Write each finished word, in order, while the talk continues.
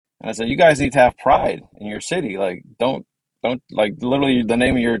And I said, you guys need to have pride in your city. Like, don't like literally the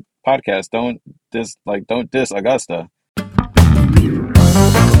name of your podcast. Don't diss Augusta.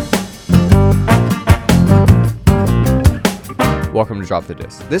 Welcome to Drop the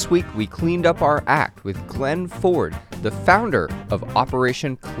Disc. This week, we cleaned up our act with Glen Ford, the founder of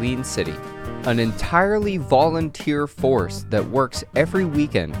Operation Clean City, an entirely volunteer force that works every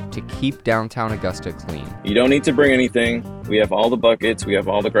weekend to keep downtown Augusta clean. You don't need to bring anything. We have all the buckets, we have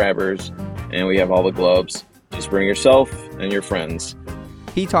all the grabbers, and we have all the gloves. Just bring yourself and your friends.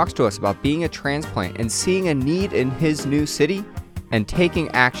 He talks to us about being a transplant and seeing a need in his new city and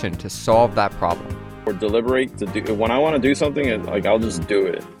taking action to solve that problem. Or deliberate to do when I want to do something, like I'll just do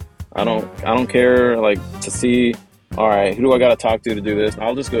it. I don't care like to see, all right, who do I got to talk to do this?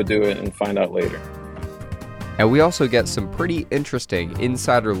 I'll just go do it and find out later. And we also get some pretty interesting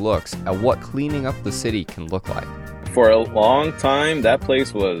insider looks at what cleaning up the city can look like. For a long time, that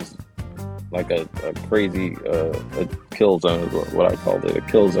place was like a crazy a kill zone is what I called it, a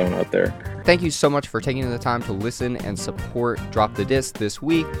kill zone out there. Thank you so much for taking the time to listen and support Drop the Disc this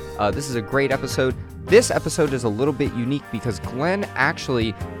week. This is a great episode. This episode is a little bit unique because Glen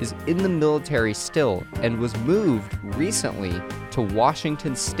actually is in the military still and was moved recently to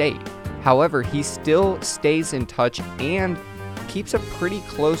Washington State. However, he still stays in touch and keeps a pretty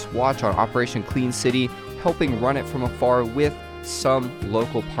close watch on Operation Clean City, helping run it from afar with some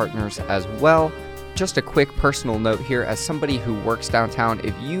local partners as well. Just a quick personal note here, as somebody who works downtown,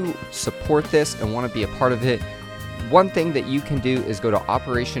 if you support this and want to be a part of it, one thing that you can do is go to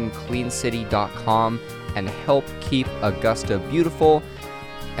operationcleancity.com and help keep Augusta beautiful.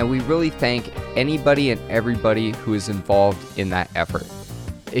 And we really thank anybody and everybody who is involved in that effort.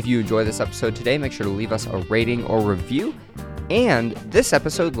 If you enjoy this episode today, make sure to leave us a rating or review. And this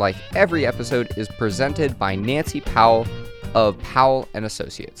episode, like every episode, is presented by Nancy Powell of Powell &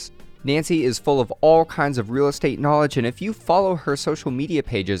 Associates. Nancy is full of all kinds of real estate knowledge, and if you follow her social media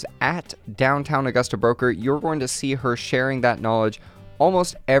pages at Downtown Augusta Broker, you're going to see her sharing that knowledge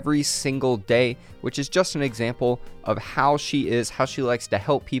almost every single day, which is just an example of how she is, how she likes to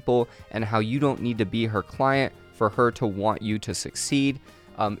help people, and how you don't need to be her client for her to want you to succeed.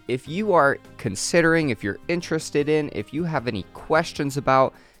 If you are considering, if you're interested in, if you have any questions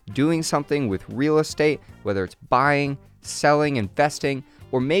about doing something with real estate, whether it's buying, selling, investing,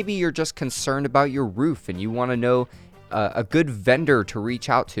 or maybe you're just concerned about your roof and you want to know a good vendor to reach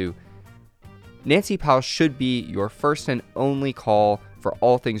out to, Nancy Powell should be your first and only call for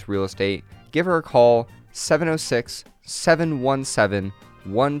all things real estate. Give her a call,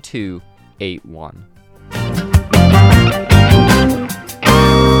 706-717-1281.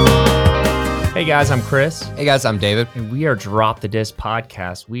 Hey guys, I'm Chris. Hey guys, I'm David. And we are Drop the Disc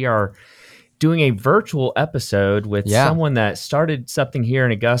Podcast. We are doing a virtual episode with someone that started something here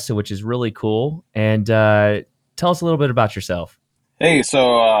in Augusta, which is really cool. And tell us a little bit about yourself. Hey,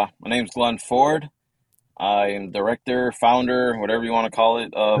 so my name's Glen Ford. I am director, founder, whatever you want to call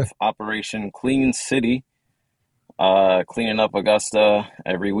it, of Operation Clean City, cleaning up Augusta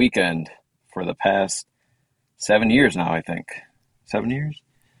every weekend for the past 7 years now, I think. 7 years?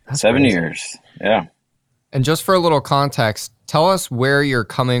 That's 7 crazy. years, yeah. And just for a little context, tell us where you're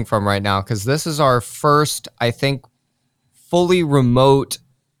coming from right now, because this is our first, I think, fully remote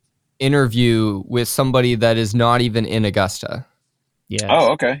interview with somebody that is not even in Augusta. Yeah.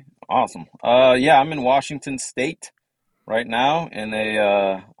 Oh, okay. Awesome. I'm in Washington State right now in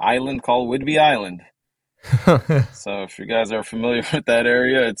a island called Whidbey Island. So if you guys are familiar with that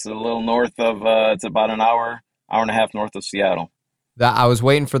area, it's a little north of, it's about an hour and a half north of Seattle. That I was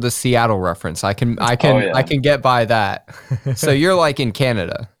waiting for the Seattle reference. I can get by that. So you're like in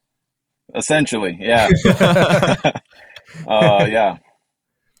Canada. Essentially, yeah. Yeah.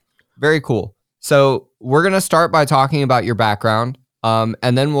 Very cool. So we're gonna start by talking about your background, and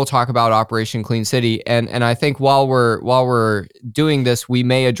then we'll talk about Operation Clean City. And I think while we're doing this, we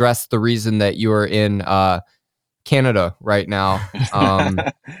may address the reason that you're in Canada right now.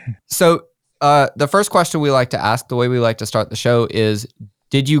 So the first question we like to ask, the way we like to start the show, is: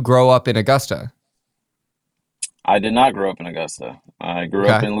 did you grow up in Augusta? I did not grow up in Augusta. I grew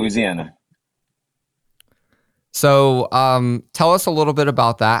up in Louisiana. So tell us a little bit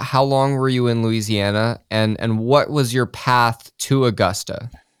about that. How long were you in Louisiana, and what was your path to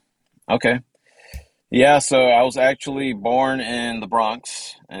Augusta? Okay. Yeah, so I was actually born in the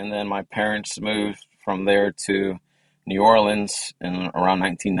Bronx, and then my parents moved from there to New Orleans in around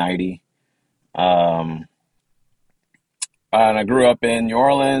 1990. And I grew up in New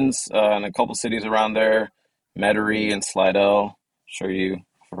Orleans and a couple cities around there, Metairie and Slidell. I'm sure you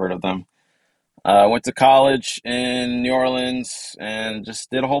have heard of them. Went to college in New Orleans and just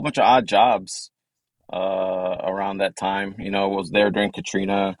did a whole bunch of odd jobs around that time. Was there during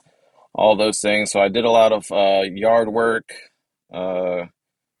Katrina, all those things. So I did a lot of yard work uh,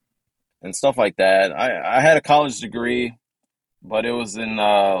 and stuff like that. I had a college degree, but it was in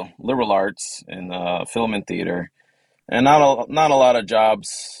liberal arts in film and theater, and not a lot of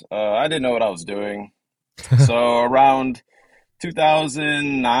jobs. I didn't know what I was doing. So around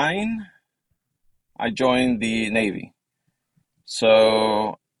 2009, I joined the Navy.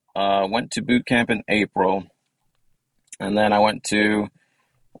 So went to boot camp in April, and then I went to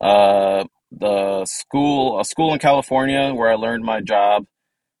a school in California where I learned my job.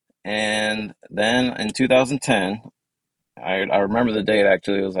 And then in 2010, I remember the date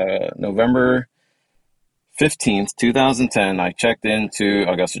actually. It was November 15th, 2010. I checked into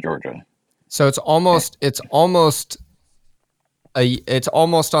Augusta, Georgia. So it's almost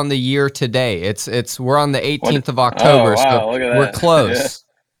on the year today. We're on the 18th of October, Oh wow! so Look at we're that. close. Yeah,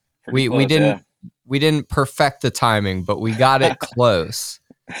 pretty We close. Yeah. didn't perfect the timing, but we got it close.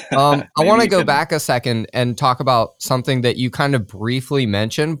 I Maybe want to you go could. back a second and talk about something that you kind of briefly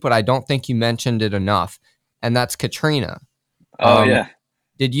mentioned, but I don't think you mentioned it enough, and that's Katrina. Oh yeah.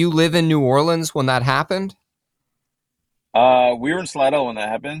 Did you live in New Orleans when that happened? We were in Slidell when that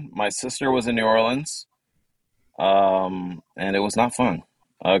happened. My sister was in New Orleans, and it was not fun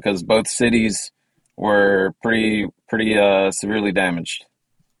because both cities were pretty severely damaged.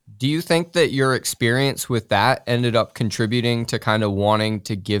 Do you think that your experience with that ended up contributing to kind of wanting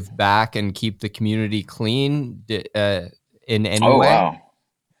to give back and keep the community clean in any Oh way? wow,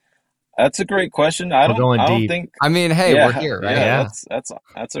 that's a great question. We're going I don't deep. think. I mean, hey, we're Yeah, here, right? yeah, Yeah.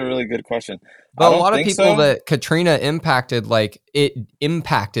 that's a really good question. I But a don't lot of think people so. that Katrina impacted, like it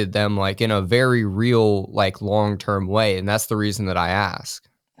impacted them like in a very real, like long-term way. And that's the reason that I ask.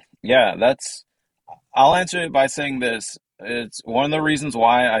 Yeah, that's. I'll answer it by saying this. It's one of the reasons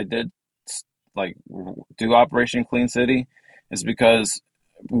why I did like do Operation Clean City is because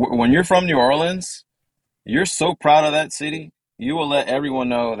when you're from New Orleans, you're so proud of that city, you will let everyone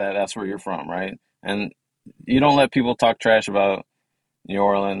know that that's where you're from, right? And you don't let people talk trash about New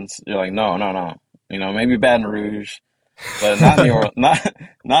Orleans. You're like, no, no, no. Maybe Baton Rouge, but not New Orleans.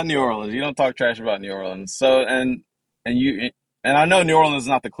 Not New Orleans. You don't talk trash about New Orleans. So and you and I know New Orleans is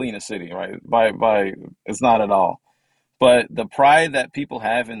not the cleanest city, right? By it's not at all. But the pride that people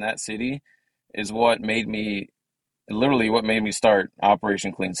have in that city is what made me start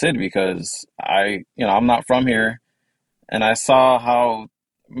Operation Clean City because I'm not from here, and I saw how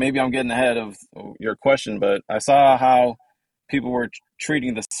maybe I'm getting ahead of your question, but I saw how people were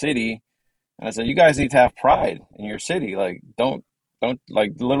treating the city, and I said, you guys need to have pride in your city. Like, don't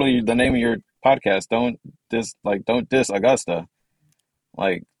like literally the name of your podcast. Don't diss Augusta.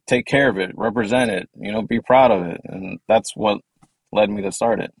 Like, take care of it, represent it. Be proud of it, and that's what led me to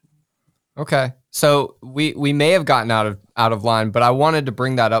start it. Okay. So we may have gotten out of line, but I wanted to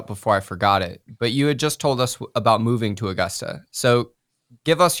bring that up before I forgot it. But you had just told us about moving to Augusta. So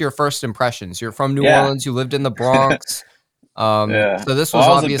give us your first impressions. You're from New Yeah, Orleans, you lived in the Bronx. yeah. So this Well, was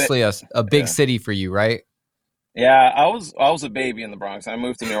I was a bit. obviously a big Yeah. city for you, right? Yeah, I was a baby in the Bronx. I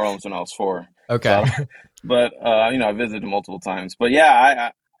moved to New Orleans when I was 4. So, Okay. but I visited multiple times. But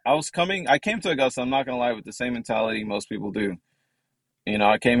yeah, I was coming. I came to Augusta. I'm not gonna lie, with the same mentality most people do.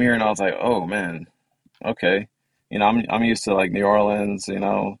 I came here and I was like, oh man, okay. I'm used to like New Orleans.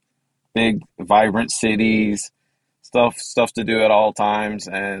 Big vibrant cities, stuff to do at all times,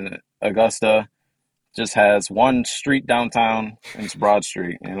 and Augusta just has one street downtown, and it's Broad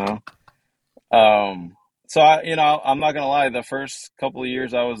Street. So I'm not gonna lie. The first couple of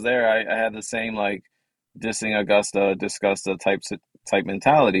years I was there, I had the same like dissing Augusta, disgusta type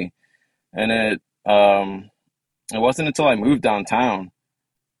mentality, and it wasn't until I moved downtown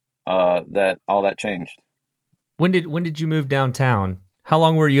that all that changed. When did you move downtown? How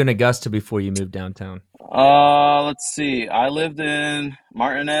long were you in Augusta before you moved downtown? Let's see. I lived in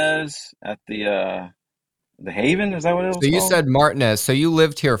Martinez at the Haven. Is that what it So was you called? said Martinez. So you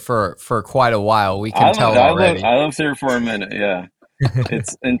lived here for quite a while. We can I tell lived I lived already. I lived here for a minute. Yeah,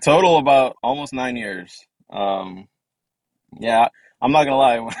 it's in total about almost 9 years. Um, Yeah, I'm not gonna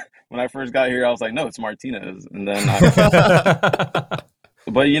lie. When I first got here, I was like, "No, it's Martinez," and then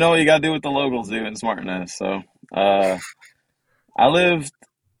but you know what you gotta do with the locals, do in Martinez. So, uh, I lived.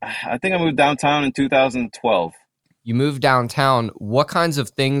 I think I moved downtown in 2012. You moved downtown. What kinds of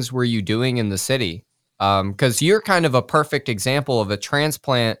things were you doing in the city? Because you're kind of a perfect example of a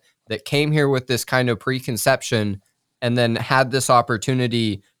transplant that came here with this kind of preconception and then had this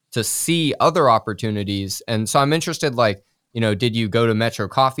opportunity to see other opportunities. And so I'm interested, like, did you go to Metro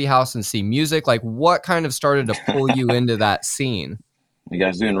Coffee House and see music? Like, what kind of started to pull you into that scene? You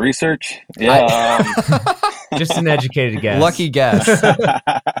guys doing research? Yeah. Just an educated guess. Lucky guess.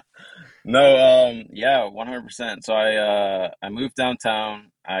 No, yeah, 100%. So I moved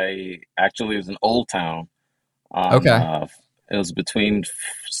downtown. I actually was in Old Town on Okay. it was between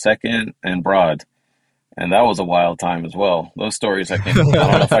Second and Broad, and that was a wild time as well. Those stories I don't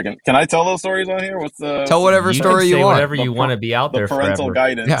know if I can I tell those stories on here? What's Tell whatever You can story you say want. whatever you want to be out the there parental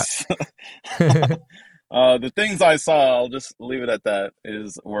forever. guidance? Yeah. The things I saw, I'll just leave it at that,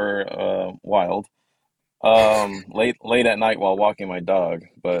 were wild. Late at night while walking my dog,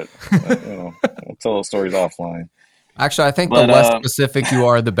 but I'll tell those stories offline. Actually, I think the But less specific you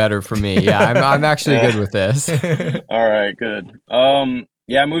are, the better for me. Yeah, I'm actually yeah. good with this. All right, good.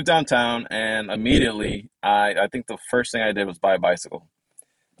 Yeah, I moved downtown, and immediately I think the first thing I did was buy a bicycle,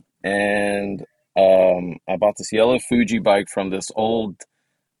 and I bought this yellow Fuji bike from this old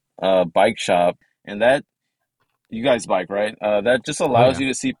bike shop, and that you guys bike, right? That just Oh allows yeah.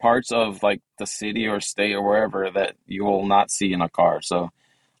 you to see parts of like the city or state or wherever that you will not see in a car. So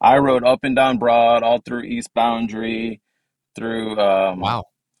I rode up and down Broad, all through East Boundary, through Wow.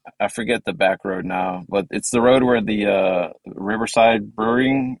 I forget the back road now, but it's the road where the Riverside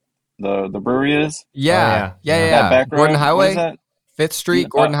Brewing the brewery is. Yeah. Yeah. That Yeah. back Gordon road. What is Highway, that? 5th Street,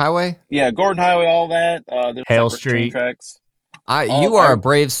 Gordon Highway. Yeah, Gordon Highway, all that. There's Hale separate train Street. tracks. You are a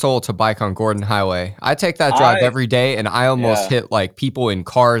brave soul to bike on Gordon Highway. I take that drive I every day, and I almost yeah, hit like people in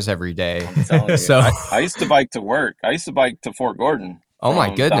cars every day. I'm telling you. So, I used to bike to work. I used to bike to Fort Gordon oh my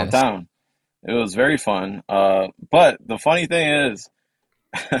from goodness. downtown. It was very fun. But the funny thing is,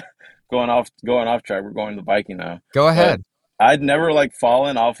 going off track. We're going to biking now. Go But ahead. I'd never like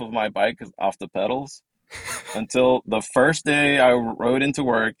fallen off of my bike off the pedals until the first day I rode into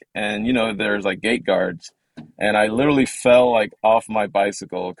work, and there's like gate guards, and I literally fell like off my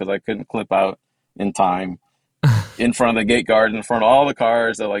bicycle because I couldn't clip out in time in front of the gate guard, in front of all the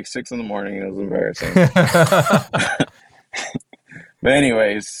cars at like 6 in the morning. It was embarrassing. But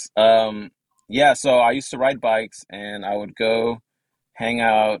anyways, yeah, so I used to ride bikes, and I would go hang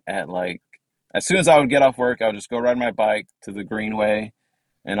out at like, as soon as I would get off work, I would just go ride my bike to the Greenway.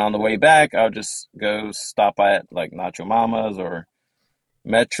 And on the way back, I would just go stop at like Nacho Mama's or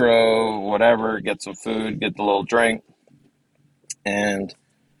Metro, whatever, get some food, get the little drink. And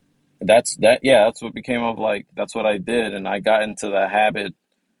that's what became of like, that's what I did. And I got into the habit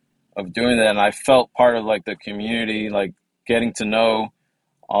of doing that. And I felt part of like the community, like getting to know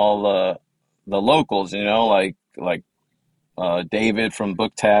all the locals, like David from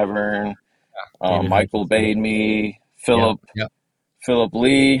Book Tavern, David Michael Hutchinson. Bademe, Yep. Philip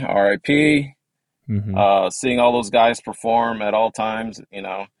Lee, R.I.P. Mhm. Seeing all those guys perform at all times,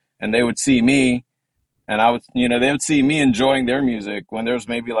 and they would see me, and they would see me enjoying their music when there's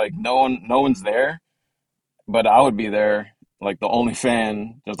maybe like no one's there, but I would be there, like the only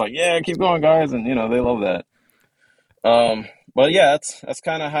fan, just like, yeah, keep going, guys, and they love that. But yeah, that's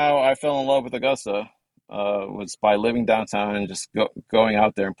kind of how I fell in love with Augusta, was by living downtown and just going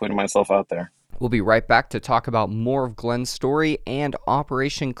out there and putting myself out there. We'll be right back to talk about more of Glen's story and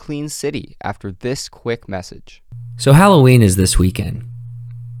Operation Clean City after this quick message. So Halloween is this weekend,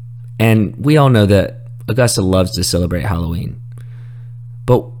 and we all know that Augusta loves to celebrate Halloween.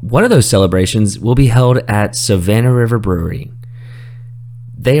 But one of those celebrations will be held at Savannah River Brewery.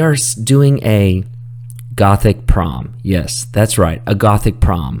 They are doing a Gothic prom. Yes, that's right, a Gothic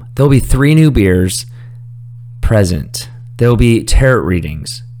prom. There'll be 3 new beers present. There'll be tarot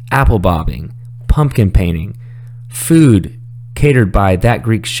readings, apple bobbing, pumpkin painting, food catered by That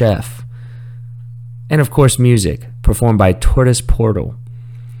Greek Chef, and of course music performed by Tortoise Portal.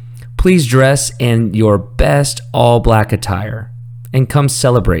 Please dress in your best all-black attire and come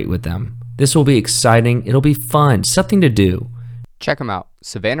celebrate with them. This will be exciting. It'll be fun. Something to do. Check them out,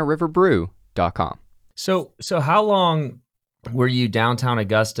 SavannahRiverBrew.com. So how long were you downtown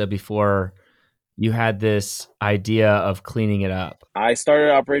Augusta before you had this idea of cleaning it up? I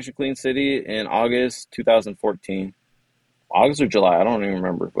started Operation Clean City in August 2014. August or July, I don't even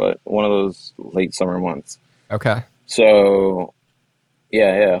remember, but one of those late summer months. Okay. So,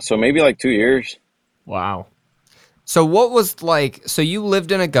 yeah. So maybe like 2 years. Wow. So what was like, so you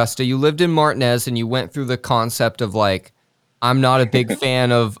lived in Augusta, you lived in Martinez, and you went through the concept of like, I'm not a big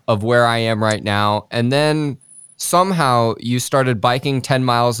fan of where I am right now. And then somehow you started biking 10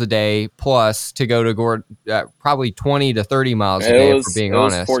 miles a day plus to go to probably 20 to 30 miles a day, for being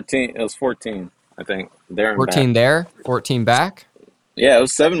honest. 14, it was 14, I think, there and 14 back. there, 14 back? Yeah, it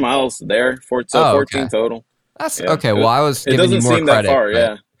was 7 miles there, 14 okay. total. That's Yeah. okay. Well, I was It giving you doesn't more seem credit. that far,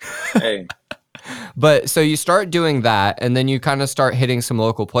 but- yeah. Hey, But so you start doing that, and then you kind of start hitting some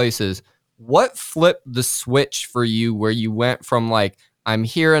local places. What flipped the switch for you where you went from like, I'm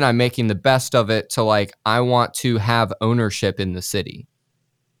here and I'm making the best of it to like, I want to have ownership in the city?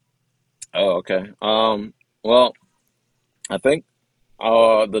 Oh, okay. Well, I think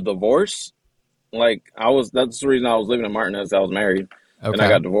the divorce, like that's the reason I was living in Martinez. I was married, and I Okay.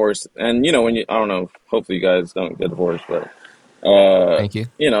 got divorced. And when I don't know, hopefully you guys don't get divorced, but Thank you.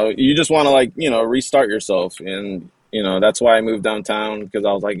 you just want to like restart yourself, and that's why I moved downtown because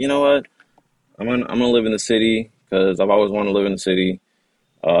I was like, you know what, I'm gonna live in the city because I've always wanted to live in the city.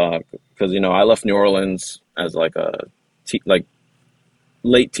 Because I left New Orleans as like like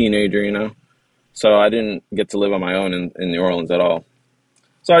late teenager, so I didn't get to live on my own in New Orleans at all.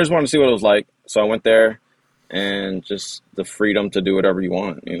 So I just wanted to see what it was like. So I went there, and just the freedom to do whatever you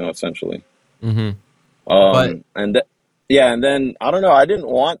want, essentially. Hmm. But Yeah, and then I don't know. I didn't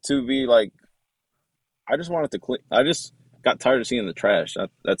want to be like. I just wanted to clean. I just got tired of seeing the trash.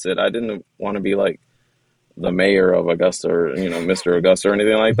 That's it. I didn't want to be like the mayor of Augusta or Mr. Augusta or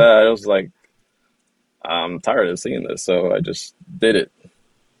anything like that. I was like, I'm tired of seeing this, so I just did it.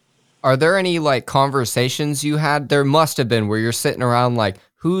 are there any like conversations you had? There must have been where you're sitting around like,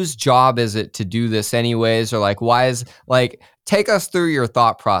 whose job is it to do this anyways? Or like, why is like, take us through your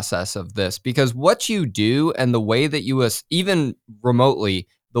thought process of this because what you do and the way that you, even remotely,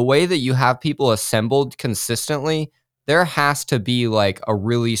 the way that you have people assembled consistently, there has to be like a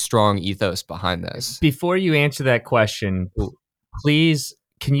really strong ethos behind this. Before you answer that question, please,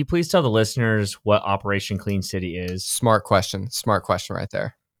 can you please tell the listeners what Operation Clean City is? Smart question. Smart question right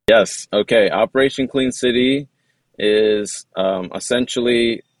there. Yes. Okay. Operation Clean City is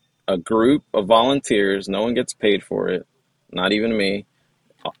essentially a group of volunteers. No one gets paid for it, not even me.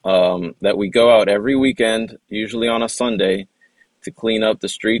 That we go out every weekend, usually on a Sunday, to clean up the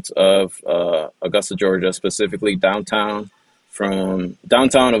streets of Augusta, Georgia, specifically downtown, from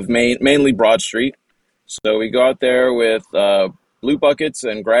downtown of mainly Broad Street. So we go out there with blue buckets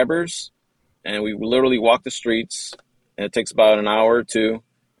and grabbers, and we literally walk the streets. And it takes about an hour or two,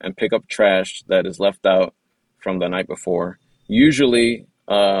 and pick up trash that is left out from the night before. Usually,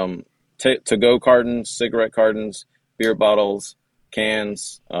 to-go cartons, cigarette cartons, beer bottles,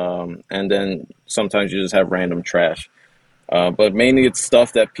 cans, and then sometimes you just have random trash. But mainly it's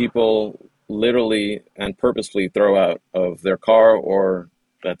stuff that people literally and purposefully throw out of their car or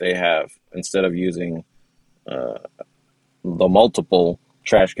that they have instead of using the multiple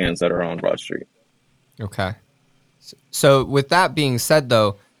trash cans that are on Broad Street. Okay. So, with that being said,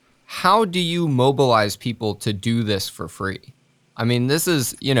 though, how do you mobilize people to do this for free? I mean, this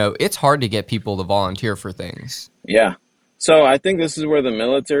is, it's hard to get people to volunteer for things. Yeah. So I think this is where the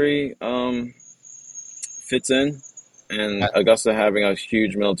military fits in, and Augusta having a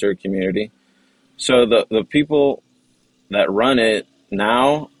huge military community. So the people that run it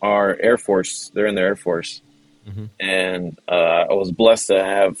now are Air Force. They're in the Air Force. Mm-hmm. And I was blessed to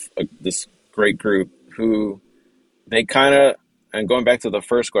have this great group who they kind of, and going back to the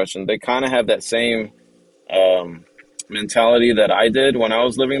first question, they kind of have that same mentality that I did when I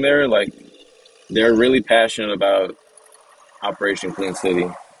was living there. Like, they're really passionate about Operation Clean City.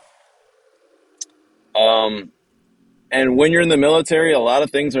 And when you're in the military, a lot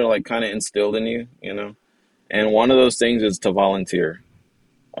of things are like kind of instilled in you. And one of those things is to volunteer.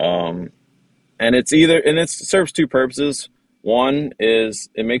 And it serves two purposes. One is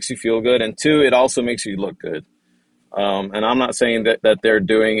it makes you feel good, and two, it also makes you look good. And I'm not saying that they're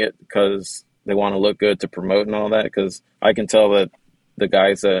doing it because they want to look good to promote and all that, because I can tell that the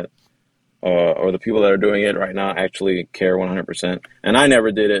guys that or the people that are doing it right now actually care 100%. And I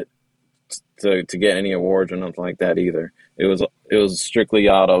never did it to get any awards or nothing like that either. It was strictly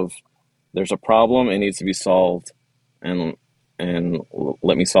out of there's a problem, it needs to be solved, and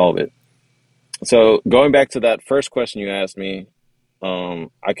let me solve it. So going back to that first question you asked me,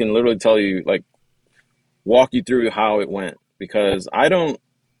 I can literally tell you, like, walk you through how it went, because I don't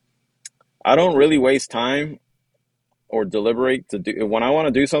really waste time or deliberate to do when I want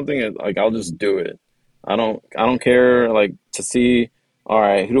to do something. Like, I'll just do it. I don't care like to see, all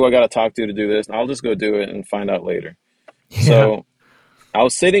right, who do I got to talk to do this? I'll just go do it and find out later. Yeah. So I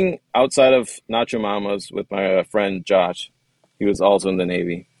was sitting outside of Nacho Mama's with my friend Josh. He was also in the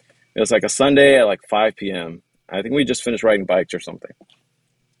Navy. It was like a Sunday at like 5 p.m. I think we just finished riding bikes or something.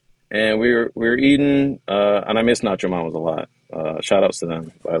 And we were eating, and I miss Nacho Mamas a lot. Shout outs to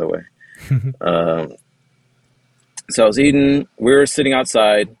them, by the way. So I was eating. We were sitting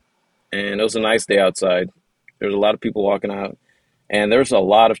outside, and it was a nice day outside. There was a lot of people walking out, and there was a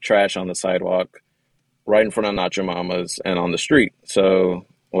lot of trash on the sidewalk right in front of Nacho Mama's and on the street. So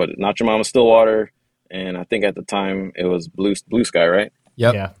Not Your Mama Stillwater, and I think at the time it was Blue Sky, right?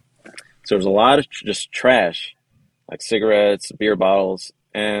 Yep. Yeah. So there was a lot of just trash, like cigarettes, beer bottles,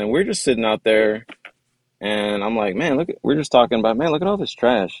 and we're just sitting out there, and I'm like, man, we're just talking about, man, look at all this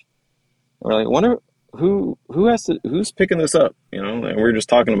trash. We're like, wonder who's picking this up, And we are just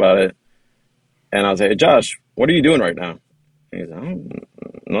talking about it, and I was like, hey, Josh, what are you doing right now? And he's like, oh,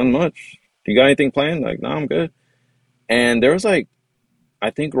 nothing much. You got anything planned? Like, no, I'm good. And there was like, I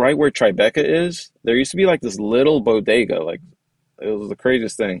think right where Tribeca is, there used to be like this little bodega, like it was the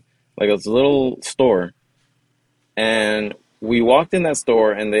craziest thing, like this little store. And we walked in that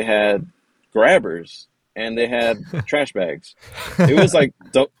store and they had grabbers and they had trash bags. It was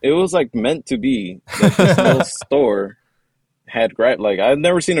like meant to be that this little store had like I've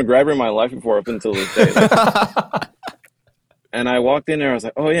never seen a grabber in my life before up until this day. Like, and I walked in there, I was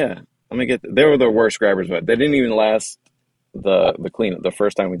like, oh yeah, let me get. They were the worst grabbers, but they didn't even last the cleanup the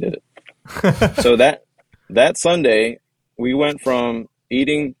first time we did it. So that Sunday, we went from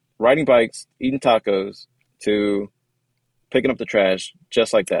riding bikes, eating tacos to picking up the trash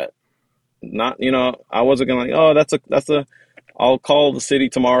just like that. Not, I wasn't gonna like, oh, that's a. I'll call the city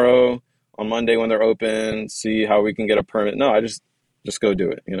tomorrow on Monday when they're open, see how we can get a permit. No, I just go do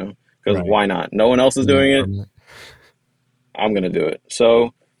it, because Right. why not? No one else is doing it. I'm gonna do it.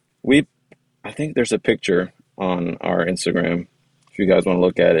 So I think there's a picture on our Instagram if you guys want to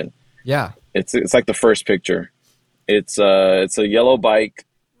look at it. Yeah. It's like the first picture. It's a yellow bike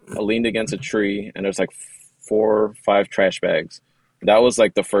leaned against a tree, and there's like 4 or 5 trash bags. That was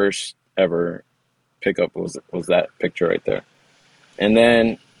like the first ever pickup was that picture right there. And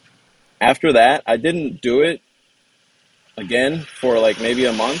then after that, I didn't do it again for like maybe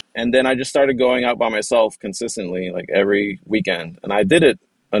a month. And then I just started going out by myself consistently, like every weekend. And I did it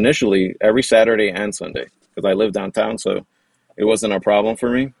initially every Saturday and Sunday because I live downtown. So it wasn't a problem for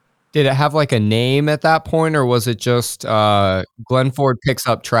me. Did it have like a name at that point, or was it just Glen Ford picks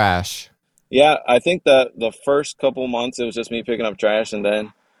up trash? Yeah, I think that the first couple months it was just me picking up trash. And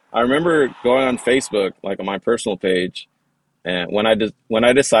then I remember going on Facebook, like on my personal page. And when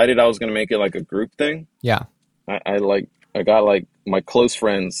I decided I was going to make it like a group thing, Yeah. I got like my close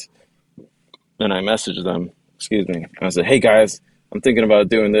friends and I messaged them, excuse me. I said, hey guys, I'm thinking about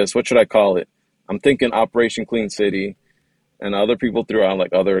doing this. What should I call it? I'm thinking Operation Clean City. And other people threw out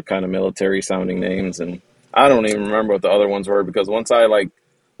like other kind of military sounding names. And I don't even remember what the other ones were because once you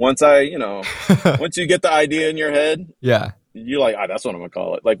get the idea in your head, Yeah. you're like, that's what I'm going to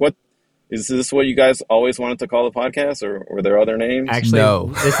call it. Like, what is this what you guys always wanted to call the podcast, or were there other names? Actually, No.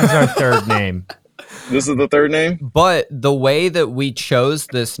 This is our third name. This is the third name? But the way that we chose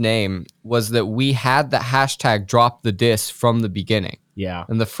this name was that we had the hashtag drop the diss from the beginning. Yeah.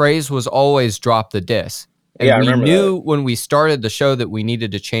 And the phrase was always drop the diss. And Yeah, I we remember knew that. when we started the show that we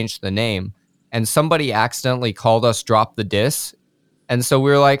needed to change the name. And somebody accidentally called us drop the diss. And so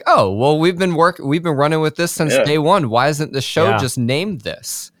we were like, oh, well, we've been running with this since Yeah. day one. Why isn't the show Yeah. just named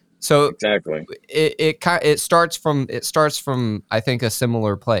this? So Exactly. it starts from I think a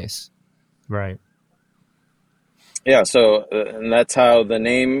similar place. Right. Yeah, so and that's how the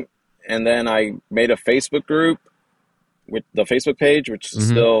name, and then I made a Facebook group with the Facebook page, which is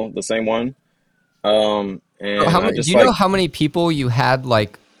still the same one. And I just do you know how many people you had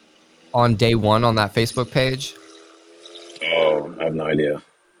like on day one on that Facebook page? oh, I have no idea.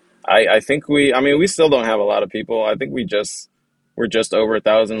 I think we still don't have a lot of people. I think we're just over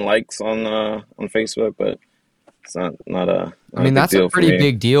 1,000 likes on Facebook, but it's not a I mean, big that's a deal for pretty me.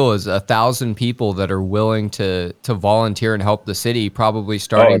 big deal, is 1,000 people that are willing to volunteer and help the city, probably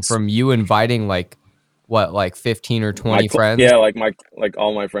starting it's- from you inviting like 15 or 20 friends. Yeah, like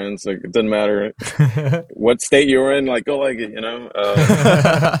all my friends. Like it doesn't matter what state you're in. Like go like it,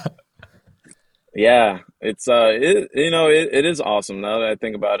 Yeah, it is awesome now that I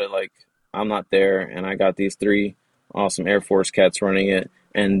think about it. Like I'm not there, and I got these 3 awesome Air Force cats running it,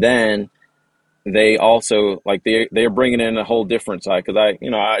 and then they also like they're bringing in a whole different side because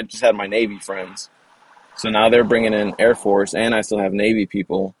I just had my Navy friends, so now they're bringing in Air Force, and I still have Navy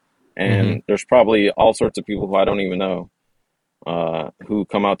people, and there's probably all sorts of people who I don't even know who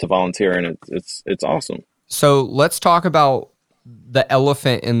come out to volunteer, and it's awesome. So let's talk about the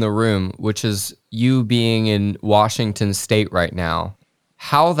elephant in the room, which is you being in Washington State right now.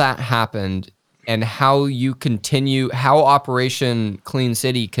 How that happened and how Operation Clean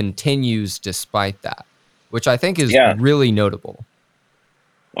City continues despite that, which I think is really notable.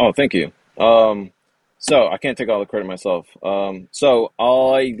 Oh, thank you. So I can't take all the credit myself. So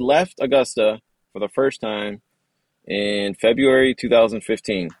I left Augusta for the first time in February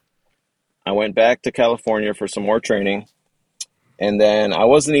 2015. I went back to California for some more training, And then I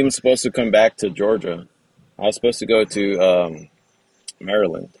wasn't even supposed to come back to Georgia. I was supposed to go to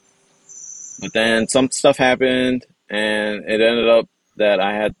Maryland. But then some stuff happened, and it ended up that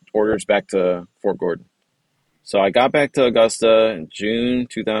I had orders back to Fort Gordon. So I got back to Augusta in June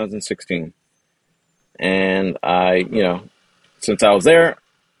 2016. And since I was there,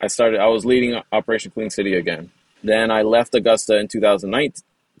 I was leading Operation Clean City again. Then I left Augusta in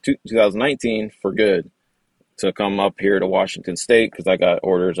 2019 for good to come up here to Washington State because I got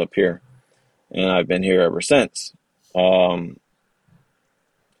orders up here. And I've been here ever since.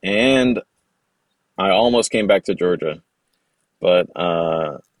 And I almost came back to Georgia, but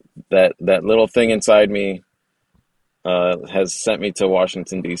that little thing inside me has sent me to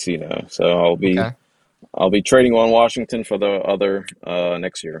Washington D.C. now. So Okay. I'll be trading on Washington for the other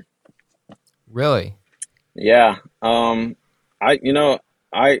next year. Really? Yeah. I you know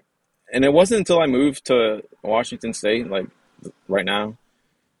I and it wasn't until I moved to Washington State, like right now,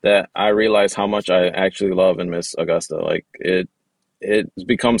 that I realized how much I actually love and miss Augusta. Like it's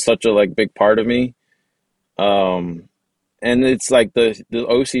become such a like big part of me. Um, and it's like the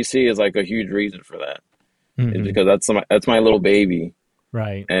OCC is like a huge reason for that. It's Hmm. because that's my little baby,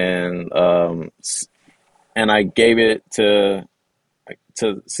 Right. and I gave it to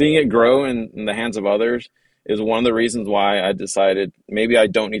seeing it grow in the hands of others is one of the reasons why I decided maybe I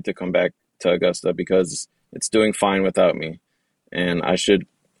don't need to come back to Augusta because it's doing fine without me, and I should,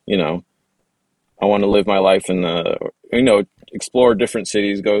 you know, I want to live my life in explore different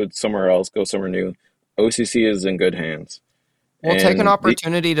cities, go somewhere else, go somewhere new. OCC is in good hands, We'll take an and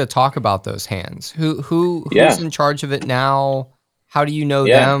opportunity to talk about those hands. Who's yeah, in charge of it now? How do you know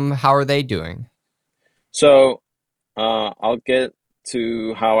yeah. them? How are they doing? So I'll get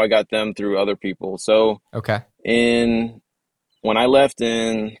to how I got them through other people. So Okay. in when I left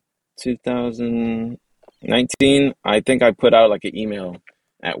in 2019, I think I put out like an email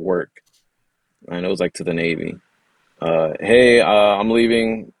at work, and it was like to the Navy. Hey, I'm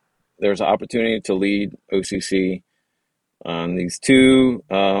leaving. There's an opportunity to lead OCC. These two,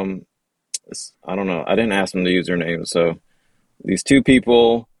 I don't know. I didn't ask them to use their names. So these two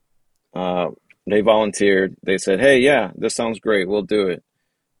people, uh, they volunteered. They said, "Hey, yeah, this sounds great. We'll do it."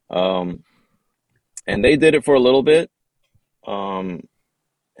 Um, and they did it for a little bit. Um,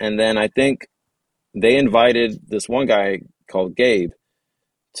 and then I think they invited this one guy called Gabe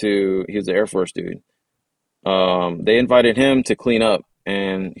he was an Air Force dude. They invited him to clean up,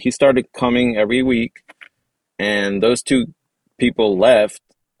 and he started coming every week. And those two people left,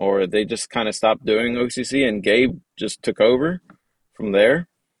 or they just kind of stopped doing OCC, and Gabe just took over from there.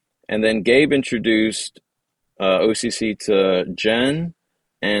 And then Gabe introduced OCC to Jen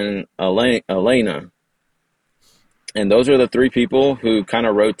and Elena. And those are the three people who kind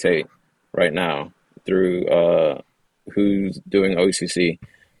of rotate right now through who's doing OCC.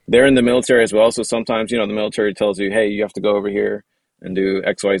 They're in the military as well, so sometimes the military tells you, "Hey, you have to go over here and do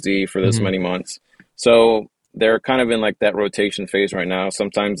XYZ for this Hmm. many months." So they're kind of in like that rotation phase right now.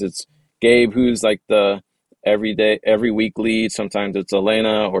 Sometimes it's Gabe who's like the every week lead. Sometimes it's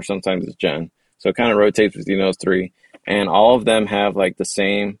Elena, or sometimes it's Jen. So it kind of rotates between those three, and all of them have like the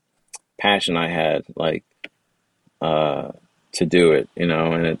same passion I had, like uh, to do it, and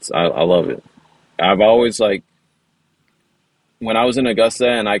I love it. I've always like when I was in Augusta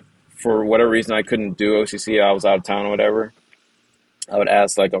and for whatever reason I couldn't do OCC, I was out of town or whatever. I would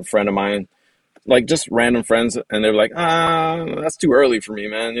ask like a friend of mine, like just random friends, and they're like, that's too early for me,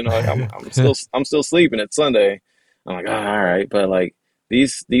 man. Like I'm still sleeping. It's Sunday. I'm like, all right, but like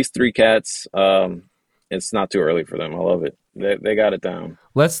these three cats, it's not too early for them. I love it. They got it down.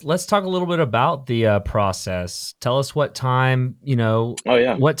 Let's talk a little bit about the process. Tell us what time, Oh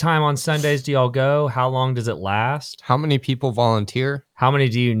yeah, what time on Sundays do y'all go? How long does it last? How many people volunteer? How many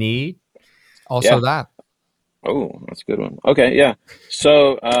do you need? Also yeah. that. Oh, that's a good one. Okay, yeah.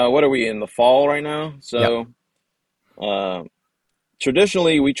 So, what are we in the fall right now? Yep. So, uh,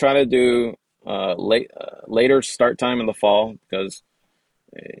 traditionally, we try to do later start time in the fall because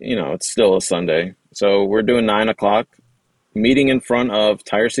it's still a Sunday. So we're doing 9 o'clock, meeting in front of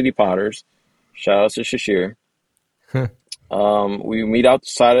Tire City Potters. Shout out to Shashir. We meet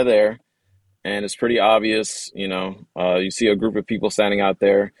outside of there, and it's pretty obvious. You see a group of people standing out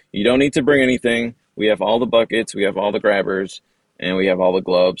there. You don't need to bring anything. We have all the buckets, we have all the grabbers, and we have all the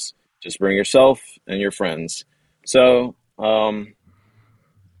gloves. Just bring yourself and your friends. So,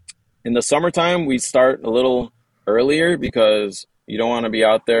 in the summertime, we start a little earlier because you don't want to be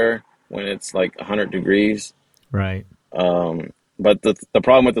out there when it's like 100 degrees. Right. But the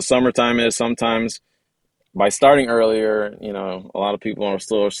problem with the summertime is sometimes by starting earlier, a lot of people are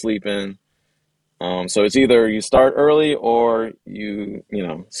still sleeping. So it's either you start early or you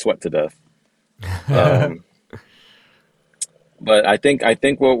sweat to death. Um, but I think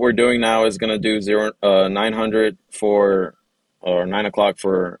what we're doing now is going to do 900 for or 9 o'clock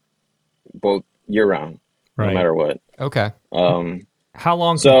for both year round, no Right. matter what. Okay. Um, How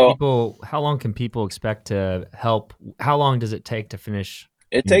long can so people expect to help? How long does it take to finish?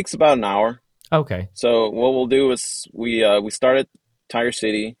 it takes about an hour. Okay. So what we'll do is we start at Tire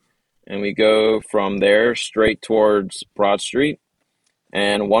City, and we go from there straight towards Broad Street,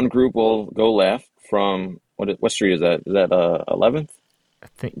 and one group will go left from what street is that? Is that 11th I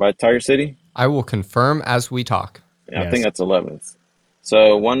think by Tire City? I will confirm as we talk. Yeah, I think yes. that's 11th.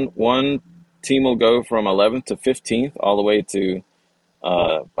 So one team will go from 11th to 15th all the way to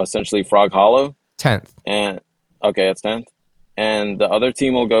essentially Frog Hollow, 10th. and okay, that's 10th. And the other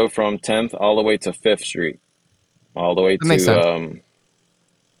team will go from 10th all the way to 5th Street, all the way That makes to sense.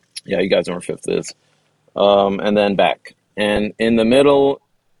 yeah, you guys know where 5th is. And then back. And in the middle,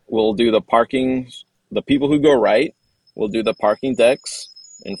 we'll do the parking. The people who go right will do the parking decks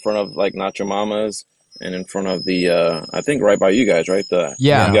in front of like Nacho Mama's and in front of the, I think right by you guys, right?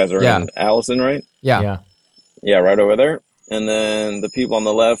 Yeah. You guys are Yeah. in Allison, right? Yeah. Yeah. Yeah, right over there. And then the people on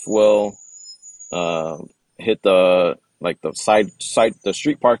the left will uh, hit the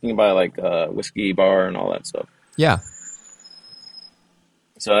street parking by like whiskey bar and all that stuff. Yeah.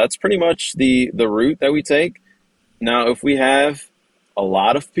 So that's pretty much the route that we take. Now, if we have a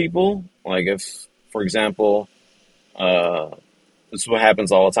lot of people, like if, for example, uh, this is what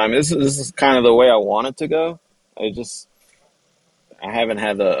happens all the time. This is kind of the way I want it to go. I haven't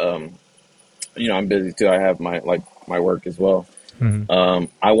had I'm busy too. I have my work as well. Mhm.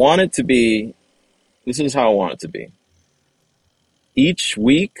 I want it to be. This is how I want it to be. Each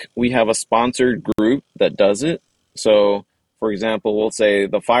week we have a sponsored group that does it. So, for example, we'll say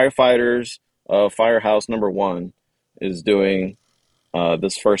the firefighters of Firehouse Number One is doing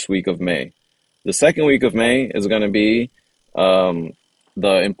this first week of May. The second week of May is going to be um,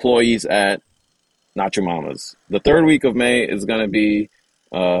 the employees at Nacho Mama's. The third week of May is going to be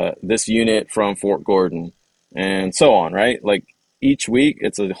this unit from Fort Gordon, and so on, right? Like each week,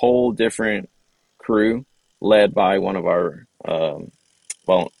 it's a whole different crew led by one of our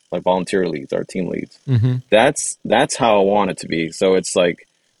volunteer leads, our team leads. Mm-hmm. That's how I want it to be. So it's like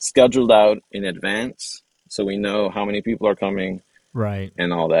scheduled out in advance, so we know how many people are coming Right.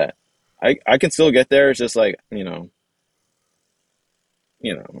 and all that. I can still get there. It's just like we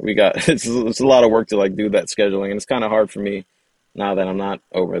got it's a lot of work to like do that scheduling, and it's kind of hard for me now that I'm not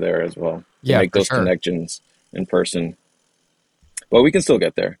over there as well to Yeah, make for those sure. connections in person. But we can still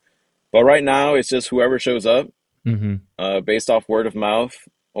get there. But right now, it's just whoever shows up, Mm-hmm. based off word of mouth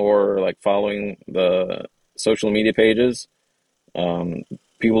or like following the social media pages. Um,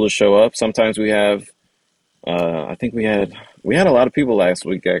 People to show up. Sometimes we have. I think we had a lot of people last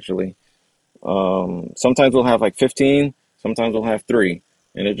week actually. Sometimes we'll have like 15. Sometimes we'll have 3,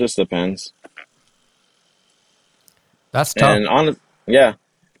 and it just depends. That's tough. And yeah,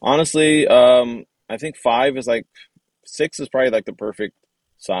 honestly, I think 5 is like 6 is probably like the perfect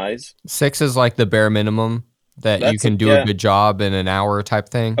size. 6 is like the bare minimum that you That's can do a yeah, good job in an hour type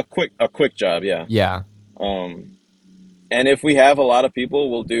thing. a quick job, yeah. Yeah. Um, and if we have a lot of people,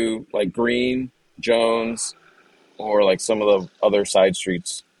 we'll do like Green, Jones, or like some of the other side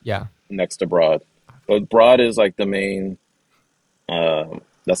streets Yeah. next to Broad. But Broad is like the main.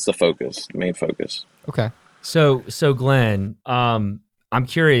 That's the main focus. Okay. So Glenn, I'm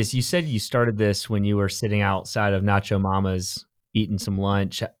curious. You said you started this when you were sitting outside of Nacho Mama's eating some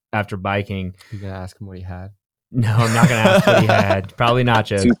lunch after biking. You can ask him what he had. No, I'm not gonna ask what he had. Probably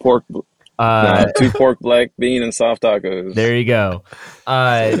nachos. No, 2 pork, black bean, and soft tacos. There you go.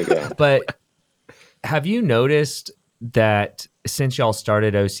 There you go. But have you noticed that since y'all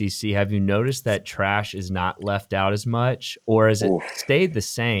started OCC, have you noticed that trash is not left out as much, or has it Oof. stayed the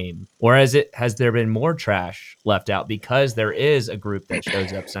same, or has there been more trash left out because there is a group that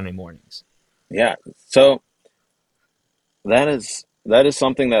shows up Sunday mornings? Yeah. So that is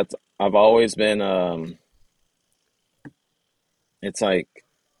something that I've always been. It's like,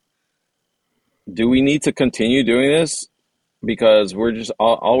 do we need to continue doing this? Because we're just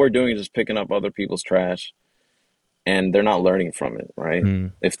all we're doing is just picking up other people's trash, and they're not learning from it, right?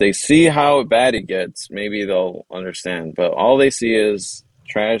 Mm. If they see how bad it gets, maybe they'll understand. But all they see is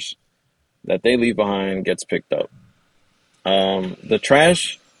trash that they leave behind gets picked up. The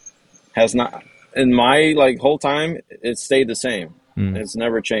trash has not, in my like whole time, it stayed the same. Mm. It's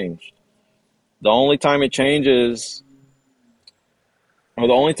never changed. The only time it changes, or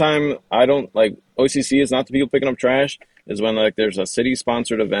the only time I don't like OCC is not the people picking up trash, is when like there's a city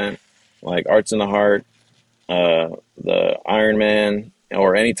sponsored event like Arts in the Heart, the Iron Man,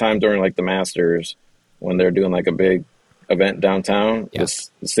 or anytime during like the Masters when they're doing like a big event downtown, Yeah.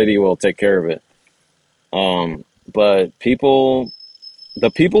 the city will take care of it. But the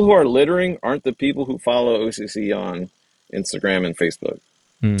people who are littering aren't the people who follow OCC on Instagram and Facebook.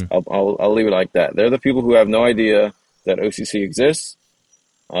 Hmm. I'll leave it like that. They're the people who have no idea that OCC exists.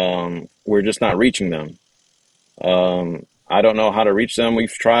 We're just not reaching them. I don't know how to reach them.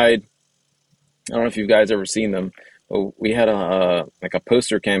 We've tried. I don't know if you guys ever seen them. But we had a like a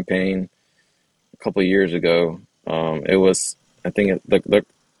poster campaign a couple of years ago. It was, I think the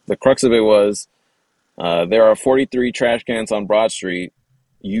crux of it was, there are 43 trash cans on Broad Street.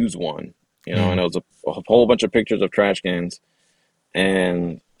 Use one, and it was a whole bunch of pictures of trash cans,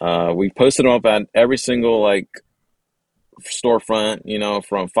 and we posted them up at every single like storefront,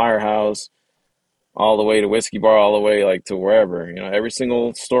 from Firehouse all the way to Whiskey Bar, all the way like to wherever, every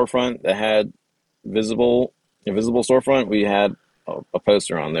single storefront that had a visible storefront, we had a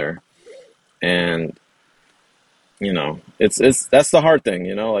poster on there, and it's that's the hard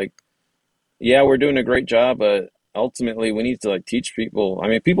thing, like, yeah, we're doing a great job, but ultimately we need to like teach people. I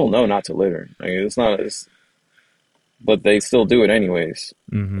mean, people know not to litter. I mean, but they still do it anyways.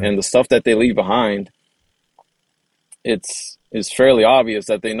 Mm-hmm. And the stuff that they leave behind, it's fairly obvious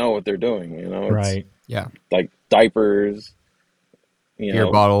that they know what they're doing. It's Right. Yeah. like diapers. Beer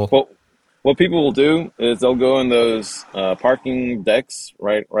bottle. But what people will do is they'll go in those parking decks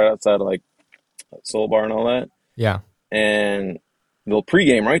right outside of like Soul Bar and all that, Yeah. and they'll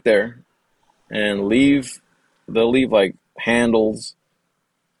pregame right there and they'll leave like handles,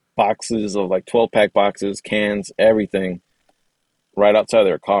 boxes of like 12-pack boxes, cans, everything right outside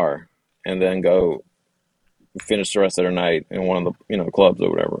their car, and then go finish the rest of their night in one of the clubs or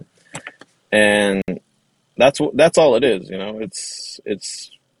whatever. And that's all it is.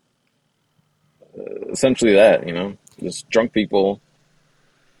 It's essentially that, just drunk people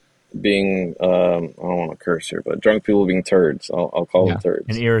being I don't want to curse here, but drunk people being turds. I'll call them turds.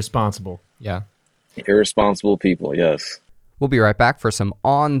 And irresponsible. Yeah. Irresponsible people, yes. We'll be right back for some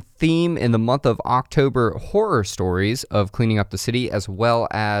on theme in the month of October horror stories of cleaning up the city, as well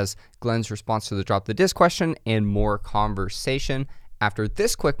as Glen's response to the drop the disc question and more conversation after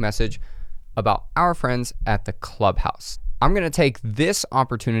this quick message about our friends at the Clubhouse. I'm going to take this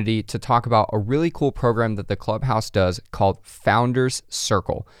opportunity to talk about a really cool program that the Clubhouse does called Founders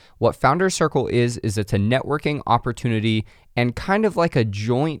Circle. What Founders Circle is it's a networking opportunity and kind of like a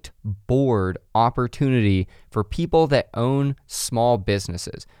joint board opportunity for people that own small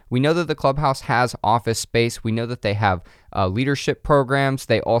businesses. We know that the Clubhouse has office space. We know that they have leadership programs.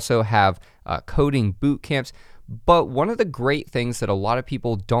 They also have coding boot camps. But one of the great things that a lot of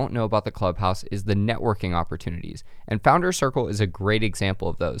people don't know about the Clubhouse is the networking opportunities. And Founder Circle is a great example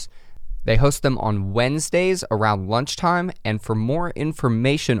of those. They host them on Wednesdays around lunchtime. And for more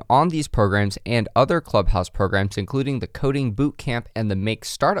information on these programs and other Clubhouse programs, including the Coding Bootcamp and the Make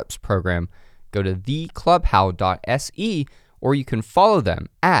Startups program, go to theclubhouse.se, or you can follow them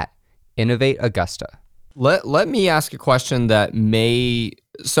at Innovate Augusta. Let me ask a question that may...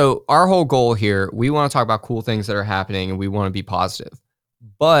 So our whole goal here, we want to talk about cool things that are happening and we want to be positive.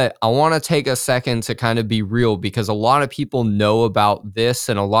 But I want to take a second to kind of be real, because a lot of people know about this,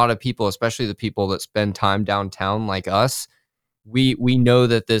 and a lot of people, especially the people that spend time downtown like us, we know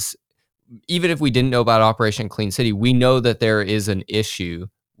that this, even if we didn't know about Operation Clean City, we know that there is an issue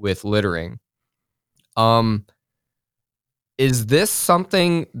with littering. Is this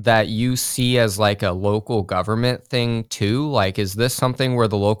something that you see as like a local government thing too? Like, is this something where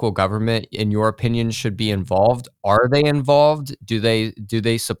the local government, in your opinion, should be involved? Are they involved? Do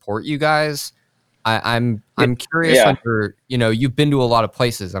they support you guys? I'm curious Yeah. on your, you've been to a lot of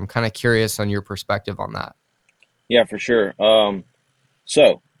places. I'm kind of curious on your perspective on that. Yeah, for sure.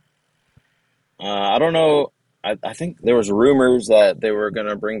 So I don't know. I think there was rumors that they were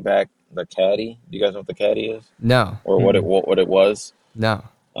gonna bring back the caddy. Do you guys know what the caddy is, No, or what it was? no.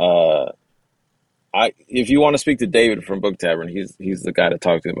 If you want to speak to David from Book Tavern, he's the guy to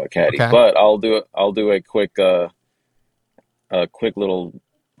talk to about caddy. Okay. But I'll do a quick little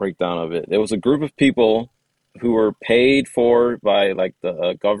breakdown of it. There was a group of people who were paid for by like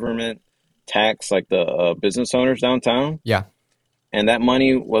the government tax, like the business owners downtown. Yeah. And that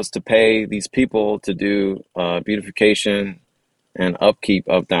money was to pay these people to do beautification and upkeep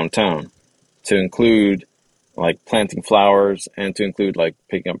of downtown, to include like planting flowers and to include like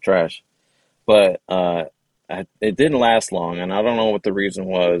picking up trash. But it didn't last long, and I don't know what the reason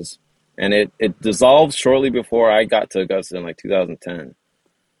was. And it dissolved shortly before I got to Augusta in like 2010.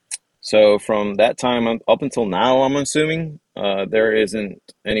 So from that time up until now, I'm assuming there isn't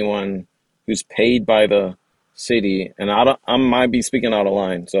anyone who's paid by the city, and I might be speaking out of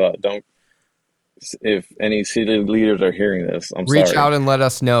line, so don't. If any city leaders are hearing this, I'm Reach sorry. out and let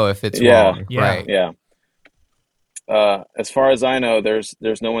us know if it's Yeah, wrong. Yeah. Right. yeah. As far as I know,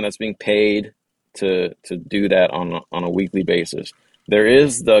 there's no one that's being paid to do that on a weekly basis. There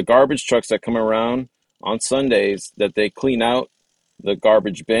is the garbage trucks that come around on Sundays that they clean out the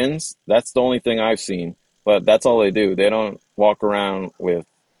garbage bins. That's the only thing I've seen, but that's all they do. They don't walk around with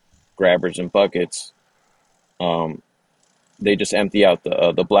grabbers and buckets. They just empty out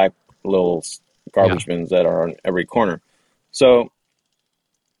the black little garbage bins that are on every corner. So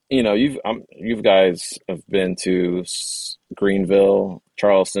you guys have been to Greenville,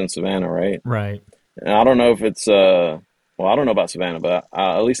 Charleston, Savannah, right? Right. And I don't know if it's well, I don't know about Savannah, but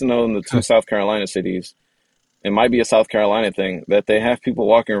at least I know in the two South Carolina cities, it might be a South Carolina thing that they have people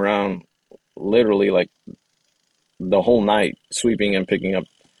walking around literally like the whole night sweeping and picking up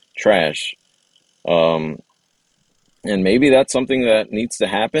trash. Um, and maybe that's something that needs to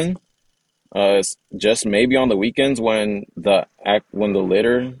happen. It's just maybe on the weekends when the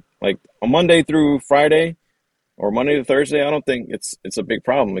litter, like on Monday through Friday or Monday to Thursday, I don't think it's a big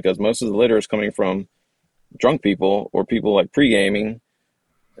problem because most of the litter is coming from drunk people or people like pre-gaming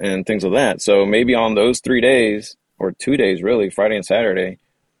and things of that. So maybe on those 3 days or 2 days, really, Friday and Saturday,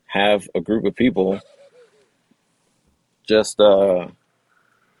 have a group of people just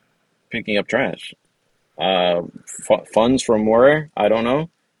picking up trash. Funds from where? I don't know.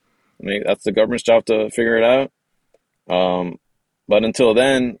 I mean, that's the government's job to figure it out. But until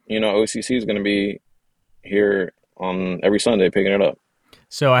then, OCC is going to be here on every Sunday picking it up.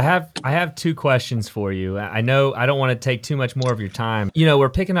 So I have two questions for you. I know I don't want to take too much more of your time. We're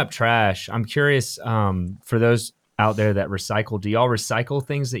picking up trash. I'm curious, for those out there that recycle, do y'all recycle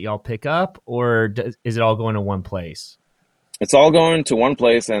things that y'all pick up, or is it all going to one place? It's all going to one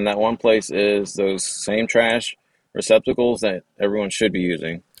place, and that one place is those same trash receptacles that everyone should be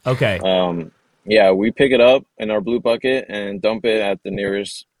using. Okay. Yeah, we pick it up in our blue bucket and dump it at the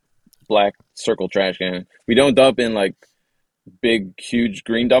nearest black circle trash can. We don't dump in like big, huge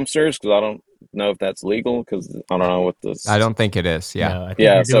green dumpsters because I don't know if that's legal because I don't know what this. I don't think it is. Yeah. No, I think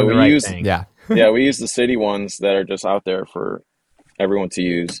Yeah, you're so doing the we right use thing. Yeah. yeah, we use the city ones that are just out there for everyone to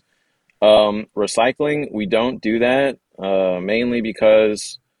use. Recycling, we don't do that mainly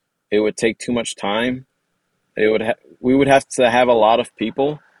because it would take too much time. We would have to have a lot of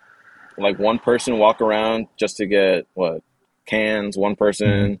people, like one person walk around just to get cans, one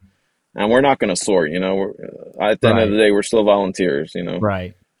person, and we're not going to sort. At the end of the day, we're still volunteers.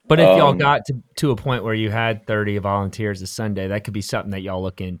 Right. But if y'all got to a point where you had 30 volunteers a Sunday, that could be something that y'all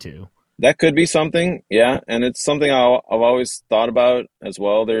look into. That could be something, yeah, and it's something I've always thought about as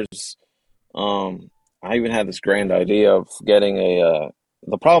well. There's, I even had this grand idea of getting a.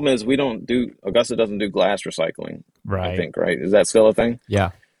 The problem is Augusta doesn't do glass recycling. Right. I think, right? Is that still a thing?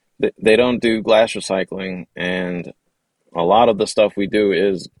 Yeah. They don't do glass recycling, and a lot of the stuff we do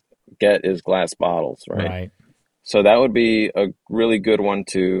is glass bottles, right? Right. So that would be a really good one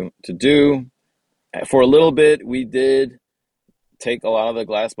to do. For a little bit, we did take a lot of the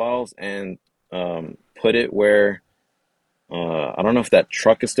glass bottles and put it where I don't know if that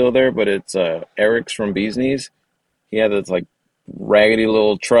truck is still there, but it's Eric's from Bees Knees. He had this like raggedy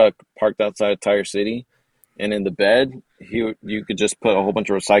little truck parked outside Tire City, and in the bed, you could just put a whole bunch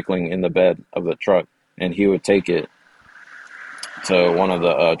of recycling in the bed of the truck, and he would take it to one of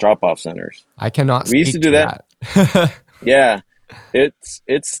the drop-off centers. I cannot. We used to do that. Yeah,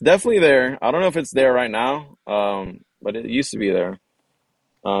 it's definitely there. I don't know if it's there right now, but it used to be there.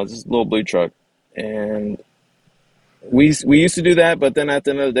 It's this little blue truck, and we used to do that. But then at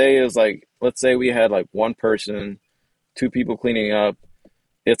the end of the day, it was like, let's say we had like one person, two people cleaning up.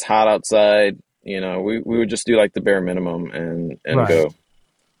 It's hot outside. We would just do like the bare minimum and Right. go.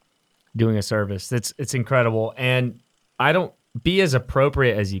 Doing a service. It's incredible. And I don't be as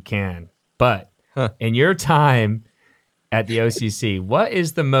appropriate as you can, but in your time at the OCC, what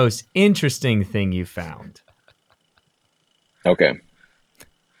is the most interesting thing you found? Okay.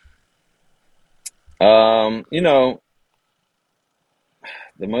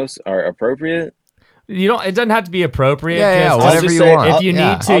 The most are appropriate. It doesn't have to be appropriate. Yeah, just whatever you say- want. If you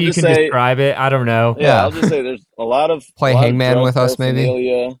need to, I'll you just can say- describe it. I don't know. Yeah, I'll just say there's a lot of Play a lot of hangman drug with us, maybe?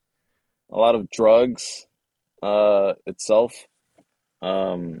 paraphernalia, a lot of drugs itself.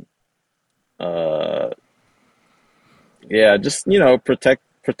 Yeah, just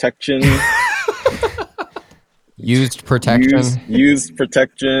protection. Used protection. Used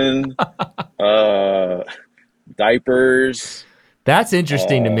protection. Diapers. That's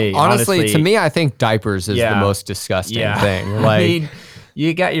interesting to me. Honestly, to me, I think diapers is the most disgusting thing. I Like, mean,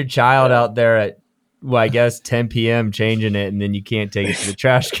 You got your child out there at, well, I guess 10 p.m. changing it, and then you can't take it to the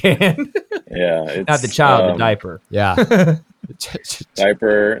trash can. Yeah, Not the it's child, the diaper. Yeah.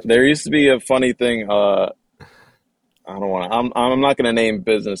 diaper. There used to be a funny thing. I don't want to. I'm not going to name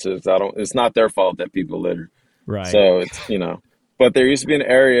businesses. I don't. It's not their fault that people litter. Right. So it's But there used to be an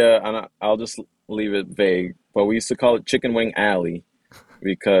area, and I'll just leave it vague. But we used to call it Chicken Wing Alley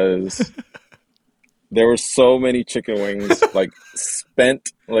because there were so many chicken wings, like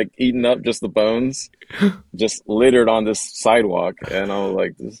spent, like eaten up, just the bones, just littered on this sidewalk, and I was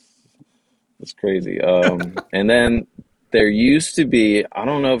like, this is crazy. And then there used to be, I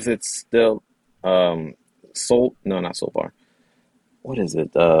don't know if it's still, not Soul Bar. What is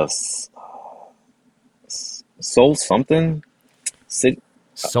it? Soul something?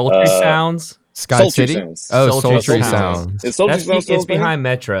 Sultry Sounds. Sky Sultry City? Sounds. Oh, Sultry Sultry Sounds. Sounds. Is Sultry Sounds still It's a thing? behind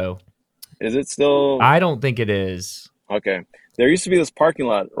Metro. Is it still? I don't think it is. Okay. There used to be this parking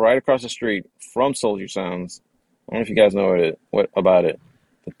lot right across the street from Soldier Sounds. I don't know if you guys know what about it,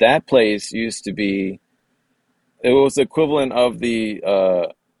 but that place used to be. It was the equivalent of the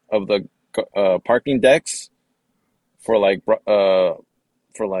parking decks for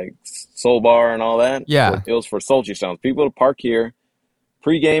Soul Bar and all that. Yeah. It was for Soldier Sounds. People to park here,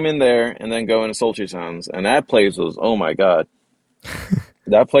 pre-game in there, and then go into Soldier Sounds. And that place was, oh my God,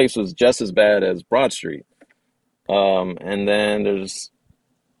 that place was just as bad as Broad Street. And then there's,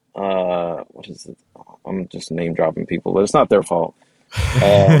 what is it? I'm just name dropping people, but it's not their fault.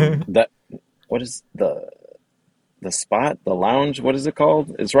 What is the spot, the lounge? What is it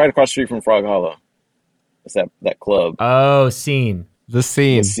called? It's right across the street from Frog Hollow. It's that club. Oh, Scene. The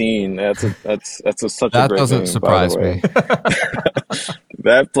Scene. The Scene. Such a That great doesn't name, surprise by the way. me.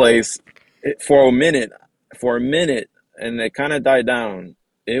 That place, for a minute, and it kind of died down.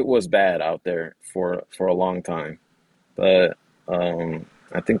 It was bad out there for a long time, but I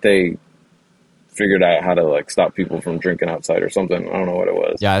think they figured out how to like stop people from drinking outside or something. I don't know what it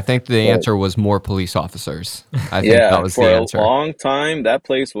was. Yeah, I think the But, answer was more police officers. I think yeah, that was for the a answer. long time, that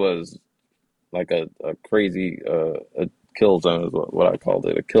place was like a crazy a kill zone is what I called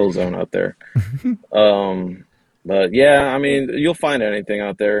it, a kill zone out there. But yeah, I mean, you'll find anything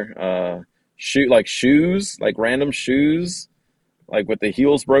out there. Shoes, like random shoes, like with the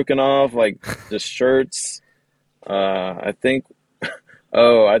heels broken off, like just shirts. I think.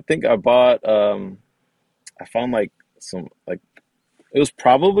 Oh, I think I bought. I found like some like it was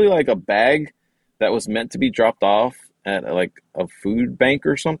probably like a bag that was meant to be dropped off at like a food bank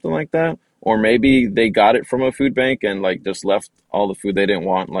or something like that, or maybe they got it from a food bank and like just left all the food they didn't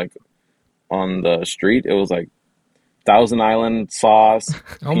want like on the street. It was like Thousand Island sauce,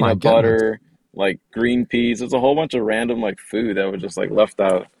 Oh my peanut butter, like green peas. There's a whole bunch of random like food that was just like left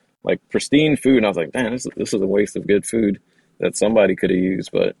out, like pristine food. And I was like, man, this is a waste of good food that somebody could have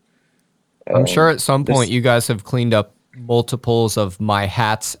used. But I'm sure at some this- point you guys have cleaned up multiples of my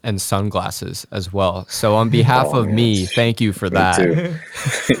hats and sunglasses as well. So on behalf Oh, of man. me, thank you for Me that.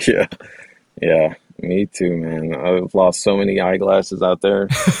 too. Yeah, me too, man. I've lost so many eyeglasses out there.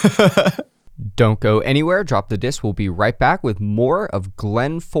 Don't go anywhere. Drop the disc. We'll be right back with more of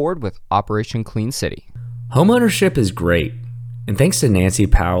Glen Ford with Operation Clean City. Homeownership is great. And thanks to Nancy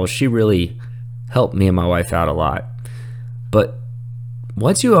Powell, she really helped me and my wife out a lot. But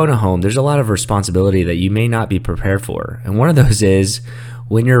once you own a home, there's a lot of responsibility that you may not be prepared for. And one of those is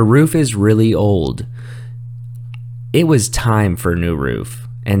when your roof is really old. It was time for a new roof.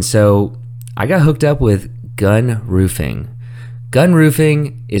 And so I got hooked up with Gun Roofing. Gun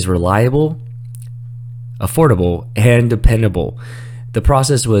Roofing is reliable, affordable, and dependable. The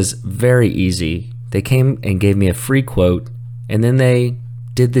process was very easy. They came and gave me a free quote, and then they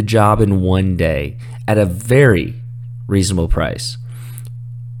did the job in one day at a very reasonable price.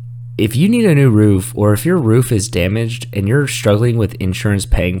 If you need a new roof, or if your roof is damaged and you're struggling with insurance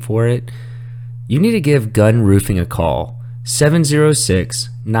paying for it, you need to give Gun Roofing a call,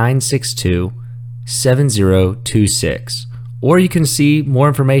 706-962-7026. Or you can see more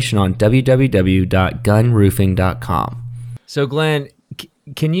information on www.gunroofing.com. So, Glenn,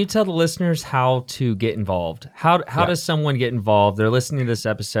 can you tell the listeners how to get involved? How does someone get involved? They're listening to this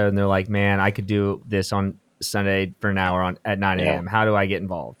episode and they're like, man, I could do this on Sunday for an hour at 9 a.m. How do I get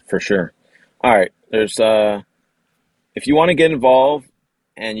involved? For sure. All right. There's if you want to get involved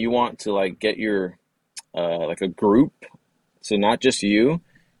and you want to like get your like a group, so not just you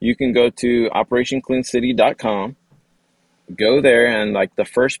can go to operationcleancity.com. Go there, and like the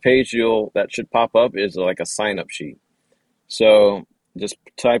first page that should pop up is like a sign up sheet. So just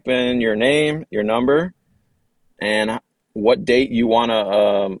type in your name, your number, and what date you want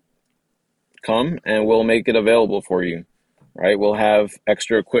to come, and we'll make it available for you. right? We'll have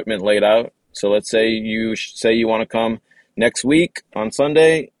extra equipment laid out. So let's say you want to come next week on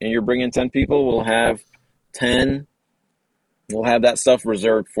Sunday and you're bringing 10 people, we'll have 10, we'll have that stuff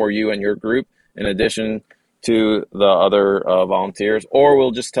reserved for you and your group in addition to the other volunteers, or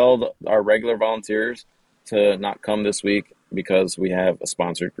we'll just tell our regular volunteers to not come this week because we have a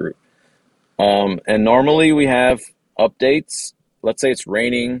sponsored group. And normally we have updates. Let's say it's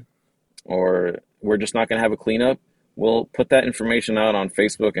raining or we're just not going to have a cleanup. We'll put that information out on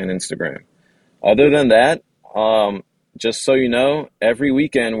Facebook and Instagram. Other than that, just so you know, every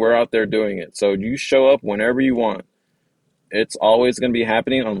weekend we're out there doing it. So you show up whenever you want. It's always going to be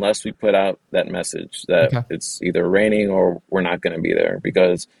happening unless we put out that message that Okay. it's either raining or we're not going to be there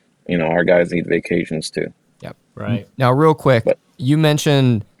because, our guys need vacations too. Yep. Right. Now, real quick, But- you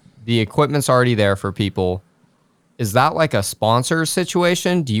mentioned the equipment's already there for people. Is that like a sponsor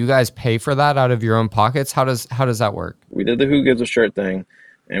situation? Do you guys pay for that out of your own pockets? How does that work? We did the Who Gives a Shirt thing,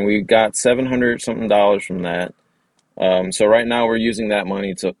 and we got $700 something from that. So right now we're using that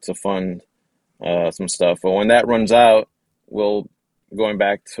money to fund some stuff. But when that runs out, we'll going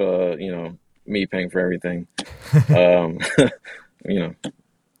back to me paying for everything.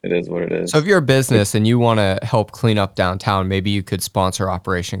 It is what it is. So if you're a business and you want to help clean up downtown, maybe you could sponsor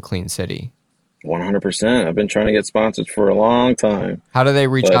Operation Clean City. 100%. I've been trying to get sponsors for a long time. How do they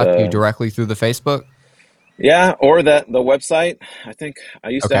reach But, out to you directly through the Facebook? Yeah, or the website. I think I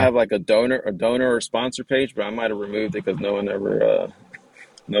used to Okay. have like a donor or sponsor page, but I might have removed it because no one ever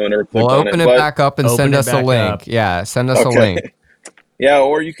clicked We'll on open it. it But back up and Open send it us a back link. up. Yeah, send us a Okay. link. Yeah,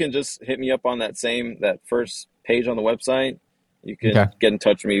 or you can just hit me up on that first page on the website. You can Okay. get in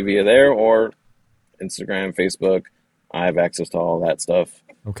touch with me via there or Instagram, Facebook. I have access to all that stuff.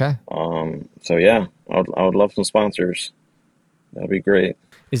 Okay. So yeah, I would love some sponsors. That'd be great.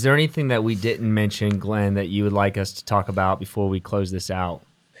 Is there anything that we didn't mention, Glenn, that you would like us to talk about before we close this out?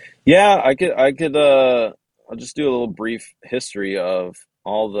 Yeah, I could I'll just do a little brief history of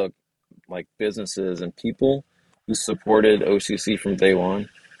all the like businesses and people who supported OCC from day one,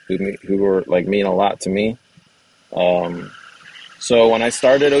 who were like mean a lot to me. So when I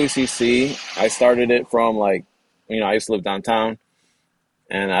started OCC, I started it from I used to live downtown,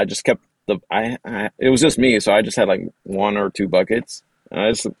 and I just kept it was just me, so I just had like one or two buckets, and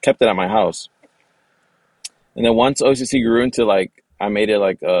I just kept it at my house. And then once OCC grew into I made it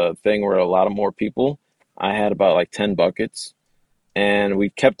like a thing where a lot of more people, I had about like 10 buckets, and we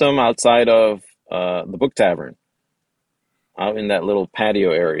kept them outside of the book tavern, out in that little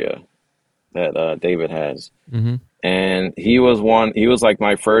patio area that David has. Mm-hmm. And he was like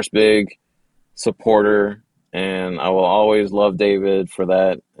my first big supporter, and I will always love David for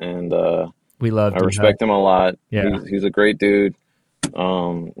that. And We love I respect him a lot. Yeah. He's a great dude.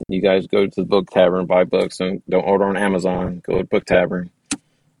 You guys go to the book tavern, buy books, and don't order on Amazon. Go to book tavern.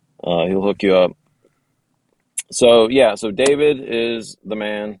 He'll hook you up. So yeah, so David is the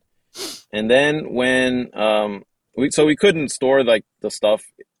man. And then when we couldn't store like the stuff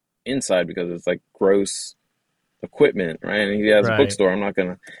inside because it's like gross equipment, right? And he has a Right. bookstore. I'm not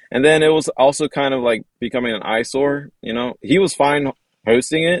gonna. And then it was also kind of like becoming an eyesore. He was fine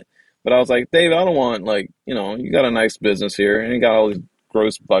hosting it, but I was like, David, I don't want you got a nice business here, and you got all these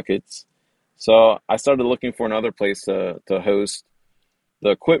gross buckets. So I started looking for another place to host the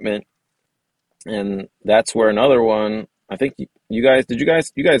equipment, and that's where another one. I think you guys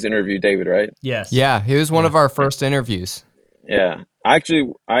interviewed David, right? Yes. Yeah, he was one of our first interviews. Yeah,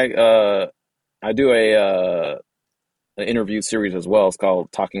 actually, I do an interview series as well. It's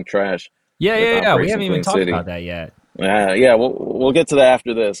called Talking Trash. Yeah. with We Operation haven't even Clean talked City. about that yet. Yeah, we'll get to that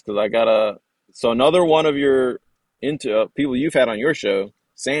after this because I gotta. So another one of your people you've had on your show,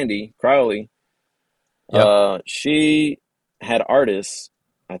 Sandy Crowley. Yep. She had artists.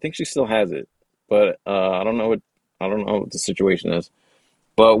 I think she still has it, but I don't know what the situation is.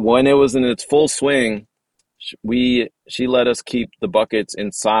 But when it was in its full swing, she let us keep the buckets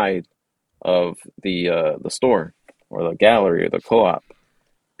inside of the store or the gallery or the co-op,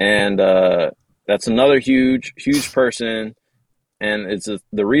 and that's another huge person. And it's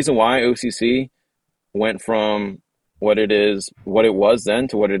the reason why OCC went from what it was then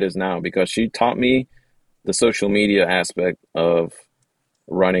to what it is now, because she taught me the social media aspect of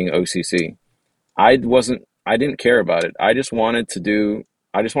running OCC. I didn't care about it. I just wanted to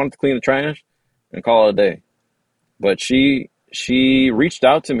clean the trash and call it a day. But she reached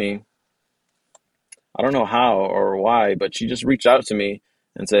out to me. I don't know how or why, but she just reached out to me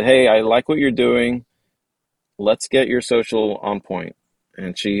and said, "Hey, I like what you're doing. Let's get your social on point."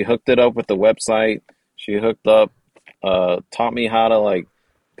 And she hooked it up with the website. She hooked up, taught me how to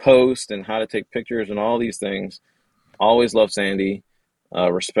post and how to take pictures and all these things. always loved Sandy.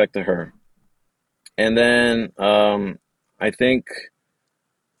 Respect to her. And then I think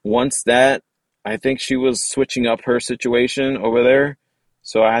once that, I think she was switching up her situation over there.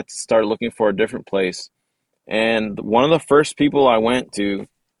 So I had to start looking for a different place. And one of the first people I went to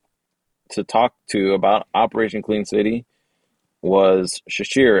talk to about Operation Clean City was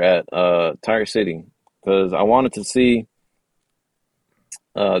Shashir at Tire City, because I wanted to see.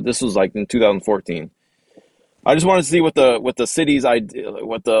 This was like in 2014. I just wanted to see what the city's idea,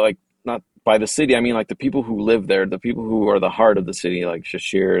 what the, like, not by the city, I mean like the people who live there, the people who are the heart of the city, like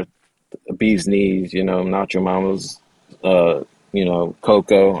Shashir, Bee's Knees, Nacho Mamas,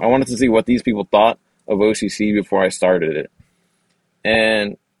 Coco. I wanted to see what these people thought of OCC before I started it.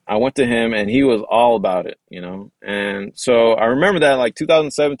 And I went to him and he was all about it, And so I remember that like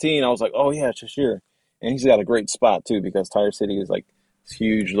 2017, I was like, oh yeah, Shashir. And he's got a great spot too, because Tire City is like this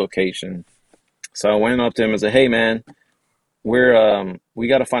huge location. So I went up to him and said, hey man, we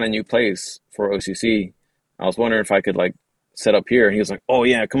got to find a new place for OCC. I was wondering if I could like set up here. And he was like, oh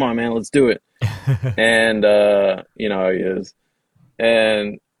yeah, come on man, let's do it. And you know how he is.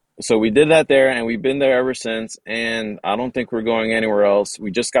 And so we did that there, and we've been there ever since. And I don't think we're going anywhere else. We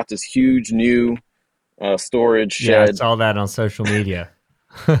just got this huge new storage shed. Yeah, I saw that on social media.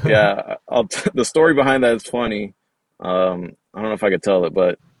 Yeah, the story behind that is funny. I don't know if I could tell it,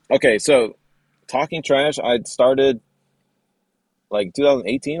 but okay. So talking trash, I started like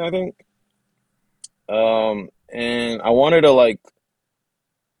 2018, I think. And I wanted to like.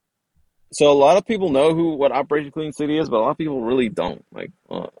 So a lot of people know what Operation Clean City is, but a lot of people really don't. Like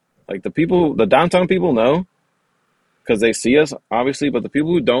the downtown people know because they see us, obviously, but the people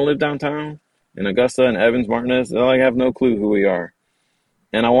who don't live downtown in Augusta and Evans, Martinez, they like have no clue who we are.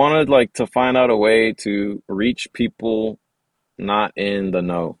 And I wanted like to find out a way to reach people not in the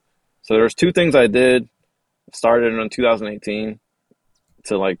know. So there's two things I did, started in 2018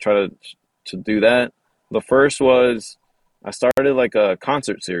 to like try to do that. The first was I started like a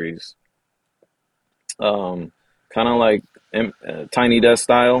concert series. Kind of like Tiny Desk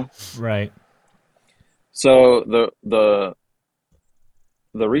style. Right. So the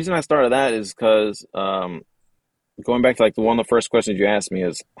reason I started that is because going back to like one of the first questions you asked me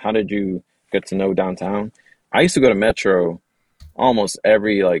is how did you get to know downtown? I used to go to Metro almost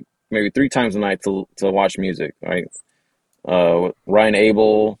every like maybe 3 times a night to watch music, right? Ryan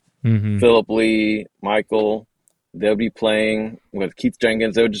Abel, Philip Lee, Michael. They'll be playing with Keith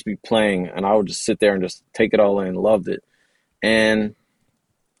Jenkins. They would just be playing, and I would just sit there and just take it all in. Loved it. And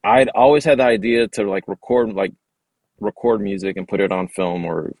I'd always had the idea to like record music and put it on film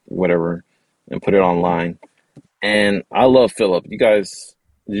or whatever and put it online. And I love Philip. Did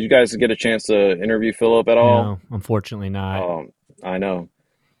you guys get a chance to interview Philip at all? No, unfortunately not. I know.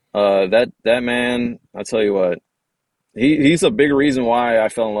 That man, I tell you what, he's a big reason why I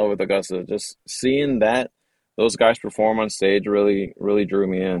fell in love with Augusta. Just seeing those guys perform on stage really, really drew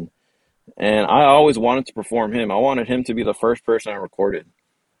me in. And I always wanted to perform him. I wanted him to be the first person I recorded.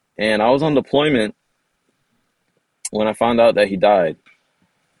 And I was on deployment when I found out that he died.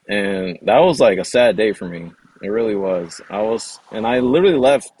 And that was like a sad day for me. It really was. And I literally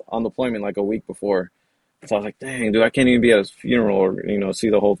left on deployment like a week before. So I was like, dang, dude, I can't even be at his funeral or, see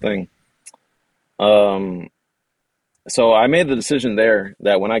the whole thing. So I made the decision there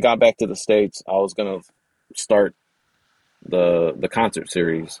that when I got back to the States, I was going to start the concert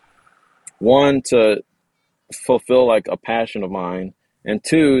series. One, to fulfill like a passion of mine, and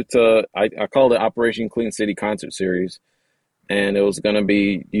two, I called it Operation Clean City Concert Series, and it was going to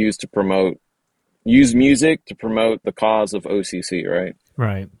be used to use music to promote the cause of OCC, right?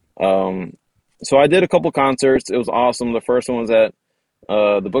 Right. So I did a couple concerts. It was awesome. The first one was at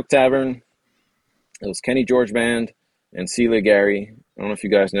the Book Tavern. It was Kenny George Band and Celia Gary. I don't know if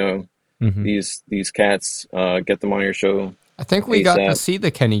you guys know these cats. Get them on your show. I think we got to see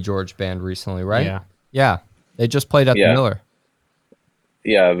the Kenny George Band recently, right? Yeah. Yeah. They just played at the Miller.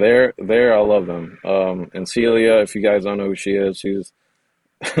 Yeah, they're I love them. And Celia, if you guys don't know who she is, she's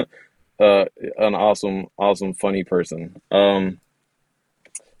an awesome, funny person.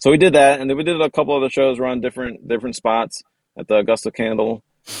 So we did that, and then we did a couple other shows around different spots at the Augusta Candle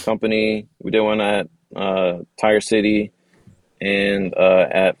Company. We did one at Tire City, and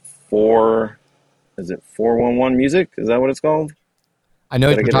at 411 Music? Is that what it's called? I know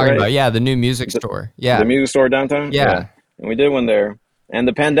what you're talking about. Yeah, the new music store. Yeah, the music store downtown. Yeah, and we did one there. And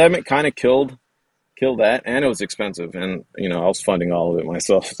the pandemic kind of killed that, and it was expensive, and I was funding all of it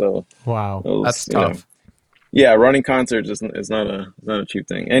myself. So wow, that's tough. Yeah, running concerts is not a cheap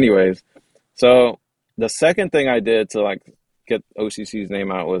thing. Anyways, so the second thing I did to like get OCC's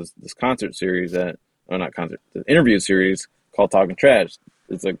name out was this concert series at not concert, the interview series called Talking Trash.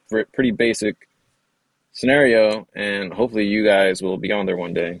 It's a pretty basic scenario, and hopefully you guys will be on there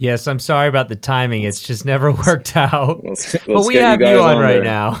one day. Yes, I'm sorry about the timing. It's just never worked out. Let's But we get have guys you on right there.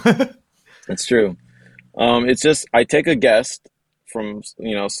 now. It's true. It's just I take a guest from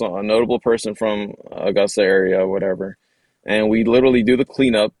a notable person from Augusta area, whatever, and we literally do the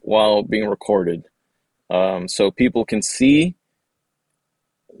cleanup while being recorded, so people can see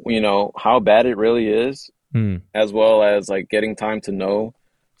how bad it really is, as well as like getting time to know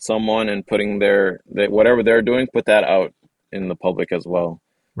someone and putting whatever they're doing, put that out in the public as well.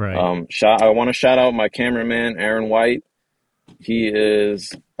 Right. I want to shout out my cameraman, Aaron White. He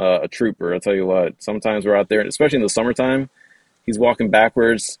is a trooper. I'll tell you what, sometimes we're out there, especially in the summertime, he's walking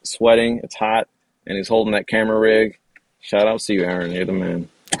backwards, sweating, it's hot, and he's holding that camera rig. Shout out to you, Aaron. You're the man.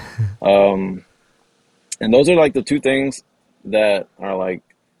 And those are like the two things that are like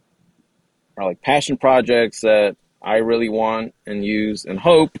passion projects that I really want and use and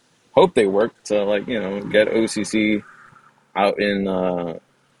hope they work to get OCC out in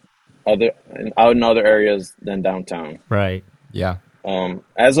other areas than downtown. Right. Yeah.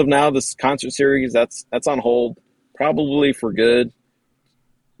 As of now, this concert series that's on hold, probably for good,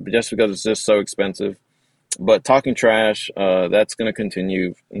 just because it's just so expensive. But Talking Trash, that's going to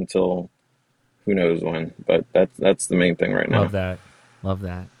continue until who knows when. But that's the main thing right now. Love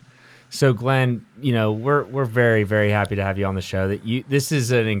that. So Glenn, we're very, very happy to have you on the show. This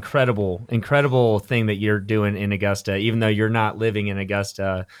is an incredible thing that you're doing in Augusta. Even though you're not living in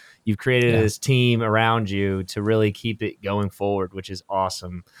Augusta, you've created this team around you to really keep it going forward, which is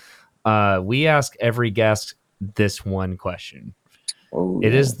awesome. We ask every guest this one question.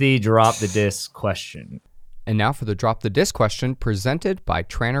 It is the drop the disc question. And now for the drop the disc question presented by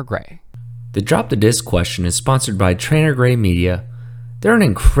Trainer Gray. The Drop the Disc question is sponsored by Trainer Gray Media. They're an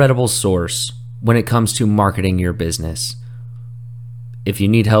incredible source when it comes to marketing your business. If you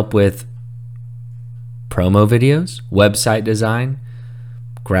need help with promo videos, website design,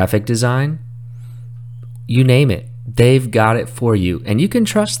 graphic design, you name it, they've got it for you, and you can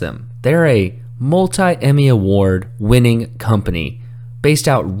trust them. They're a multi-Emmy Award winning company based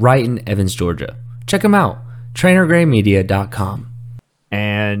out right in Evans, Georgia. Check them out, trainergraymedia.com.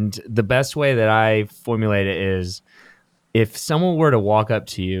 And the best way that I formulate it is, if someone were to walk up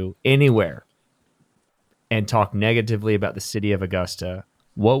to you anywhere and talk negatively about the city of Augusta,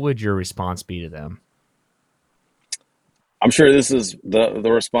 what would your response be to them? I'm sure this is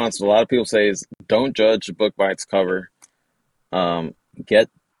the response a lot of people say is, don't judge a book by its cover. Get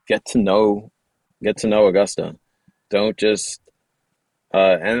to know Augusta. Don't just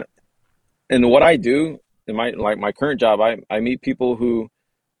and what I do in my current job, I meet people who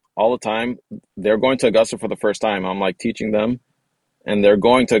all the time they're going to Augusta for the first time. I'm like teaching them, and they're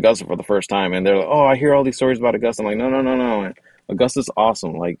going to Augusta for the first time, and they're like, "Oh, I hear all these stories about Augusta." I'm like, no. Augusta's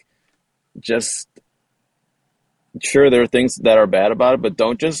awesome. Like, just sure there are things that are bad about it, but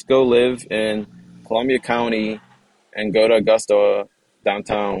don't just go live in Columbia County and go to Augusta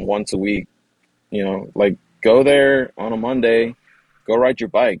downtown once a week. Like, go there on a Monday, go ride your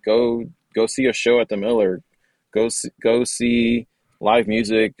bike, go see a show at the Miller, go see live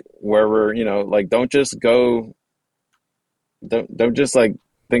music wherever, like, don't just like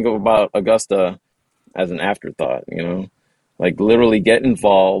think about Augusta as an afterthought, like literally get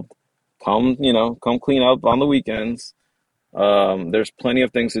involved, come clean up on the weekends. There's plenty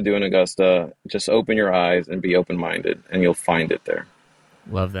of things to do in Augusta. Just open your eyes and be open-minded, and you'll find it there.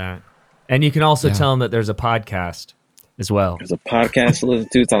 Love that. And you can also tell them that there's a podcast as well. There's a podcast to listen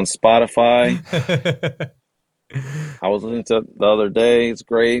to. It's on Spotify. I was listening to it the other day. It's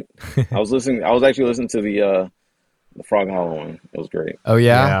great. I was actually listening to the Frog Hollow one. It was great. Oh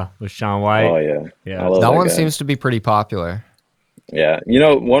yeah? Yeah, with Sean White. Oh yeah. Yeah. I love That one guy. seems to be pretty popular. Yeah.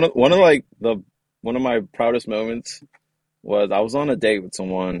 One of my proudest moments was I was on a date with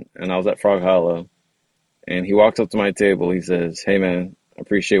someone, and I was at Frog Hollow, and he walks up to my table. He says, "Hey man, I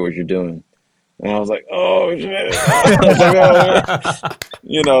appreciate what you're doing." And I was like, "Oh shit!" I was like, "Oh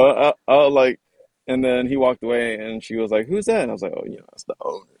man." I was like, and then he walked away, and she was like, "Who's that?" And I was like, "Oh, that's the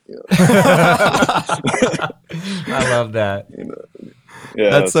owner." I love that. Yeah,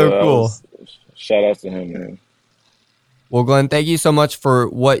 That's so cool. Shout out to him, man. Well, Glenn, thank you so much for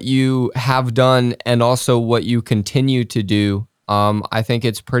what you have done and also what you continue to do. I think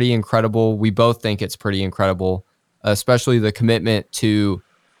it's pretty incredible. We both think it's pretty incredible, especially the commitment to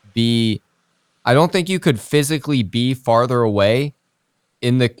be. I don't think you could physically be farther away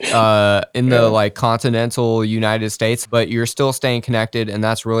in the like continental United States, but you're still staying connected, and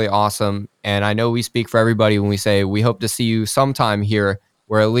that's really awesome. And I know we speak for everybody when we say we hope to see you sometime here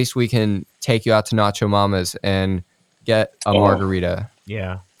where at least we can take you out to Nacho Mama's and get a margarita.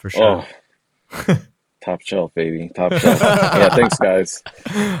 Yeah, for sure. Top shelf, baby. Top shelf. Yeah, thanks, guys.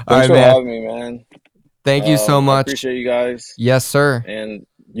 Thanks All right, for man. having me, man. Thank you so I much. appreciate you guys. Yes, sir. And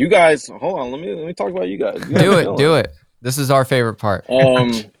you guys, hold on. Let me talk about you guys. You guys are Do it. This is our favorite part.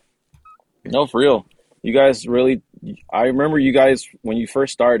 No, for real. You guys really, I remember you guys when you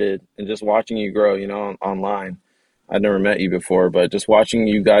first started and just watching you grow, online. I'd never met you before, but just watching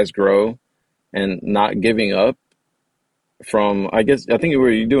you guys grow and not giving up from, I think you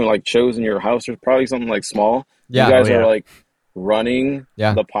were doing like shows in your house or probably something like small. Yeah. You guys are like running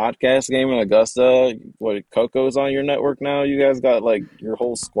Yeah. the podcast game in Augusta. What, Coco's on your network now? You guys got like your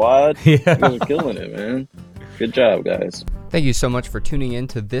whole squad. Yeah. You guys are killing it, man. Good job, guys. Thank you so much for tuning in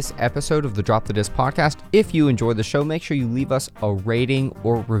to this episode of the Drop the Disc podcast. If you enjoyed the show, make sure you leave us a rating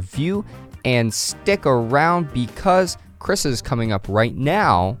or review and stick around because Chris is coming up right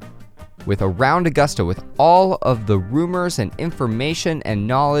now with Around Augusta with all of the rumors and information and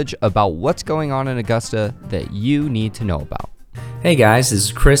knowledge about what's going on in Augusta that you need to know about. Hey guys, this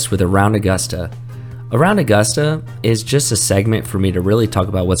is Chris with Around Augusta. Around Augusta is just a segment for me to really talk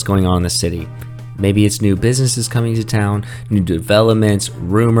about what's going on in the city. Maybe it's new businesses coming to town, new developments,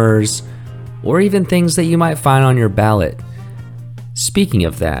 rumors, or even things that you might find on your ballot. Speaking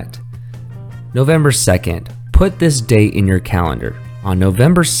of that, November 2nd, put this date in your calendar. On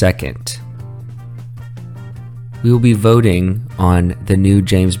November 2nd, we will be voting on the new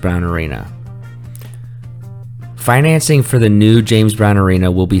James Brown Arena. Financing for the new James Brown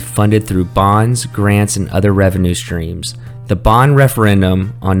Arena will be funded through bonds, grants, and other revenue streams. The bond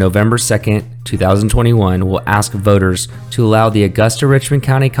referendum on November 2nd, 2021 will ask voters to allow the Augusta-Richmond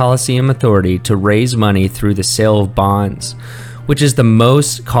County Coliseum Authority to raise money through the sale of bonds, which is the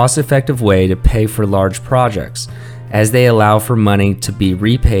most cost-effective way to pay for large projects, as they allow for money to be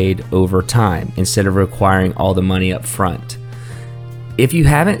repaid over time instead of requiring all the money up front. If you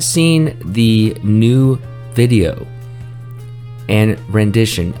haven't seen the new video and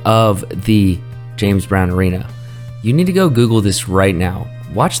rendition of the James Brown Arena, you need to go Google this right now.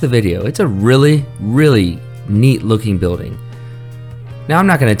 Watch the video. It's a really, really neat looking building. Now, I'm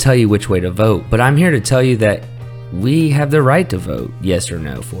not going to tell you which way to vote, but I'm here to tell you that we have the right to vote yes or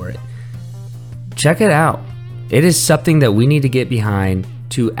no for it. Check it out. It is something that we need to get behind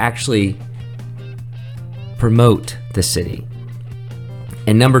to actually promote the city.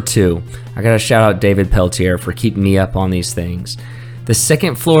 And number 2, I gotta shout out David Peltier for keeping me up on these things. The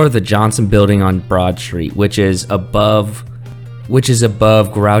second floor of the Johnson Building on Broad Street, which is above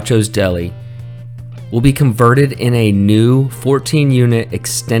Groucho's Deli, will be converted in a new 14-unit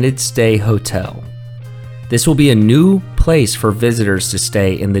extended stay hotel. This will be a new place for visitors to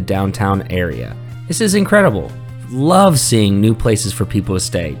stay in the downtown area. This is incredible. Love seeing new places for people to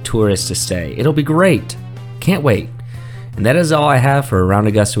stay, tourists to stay. It'll be great. Can't wait. And that is all I have for Around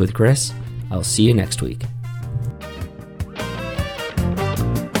Augusta with Chris. I'll see you next week.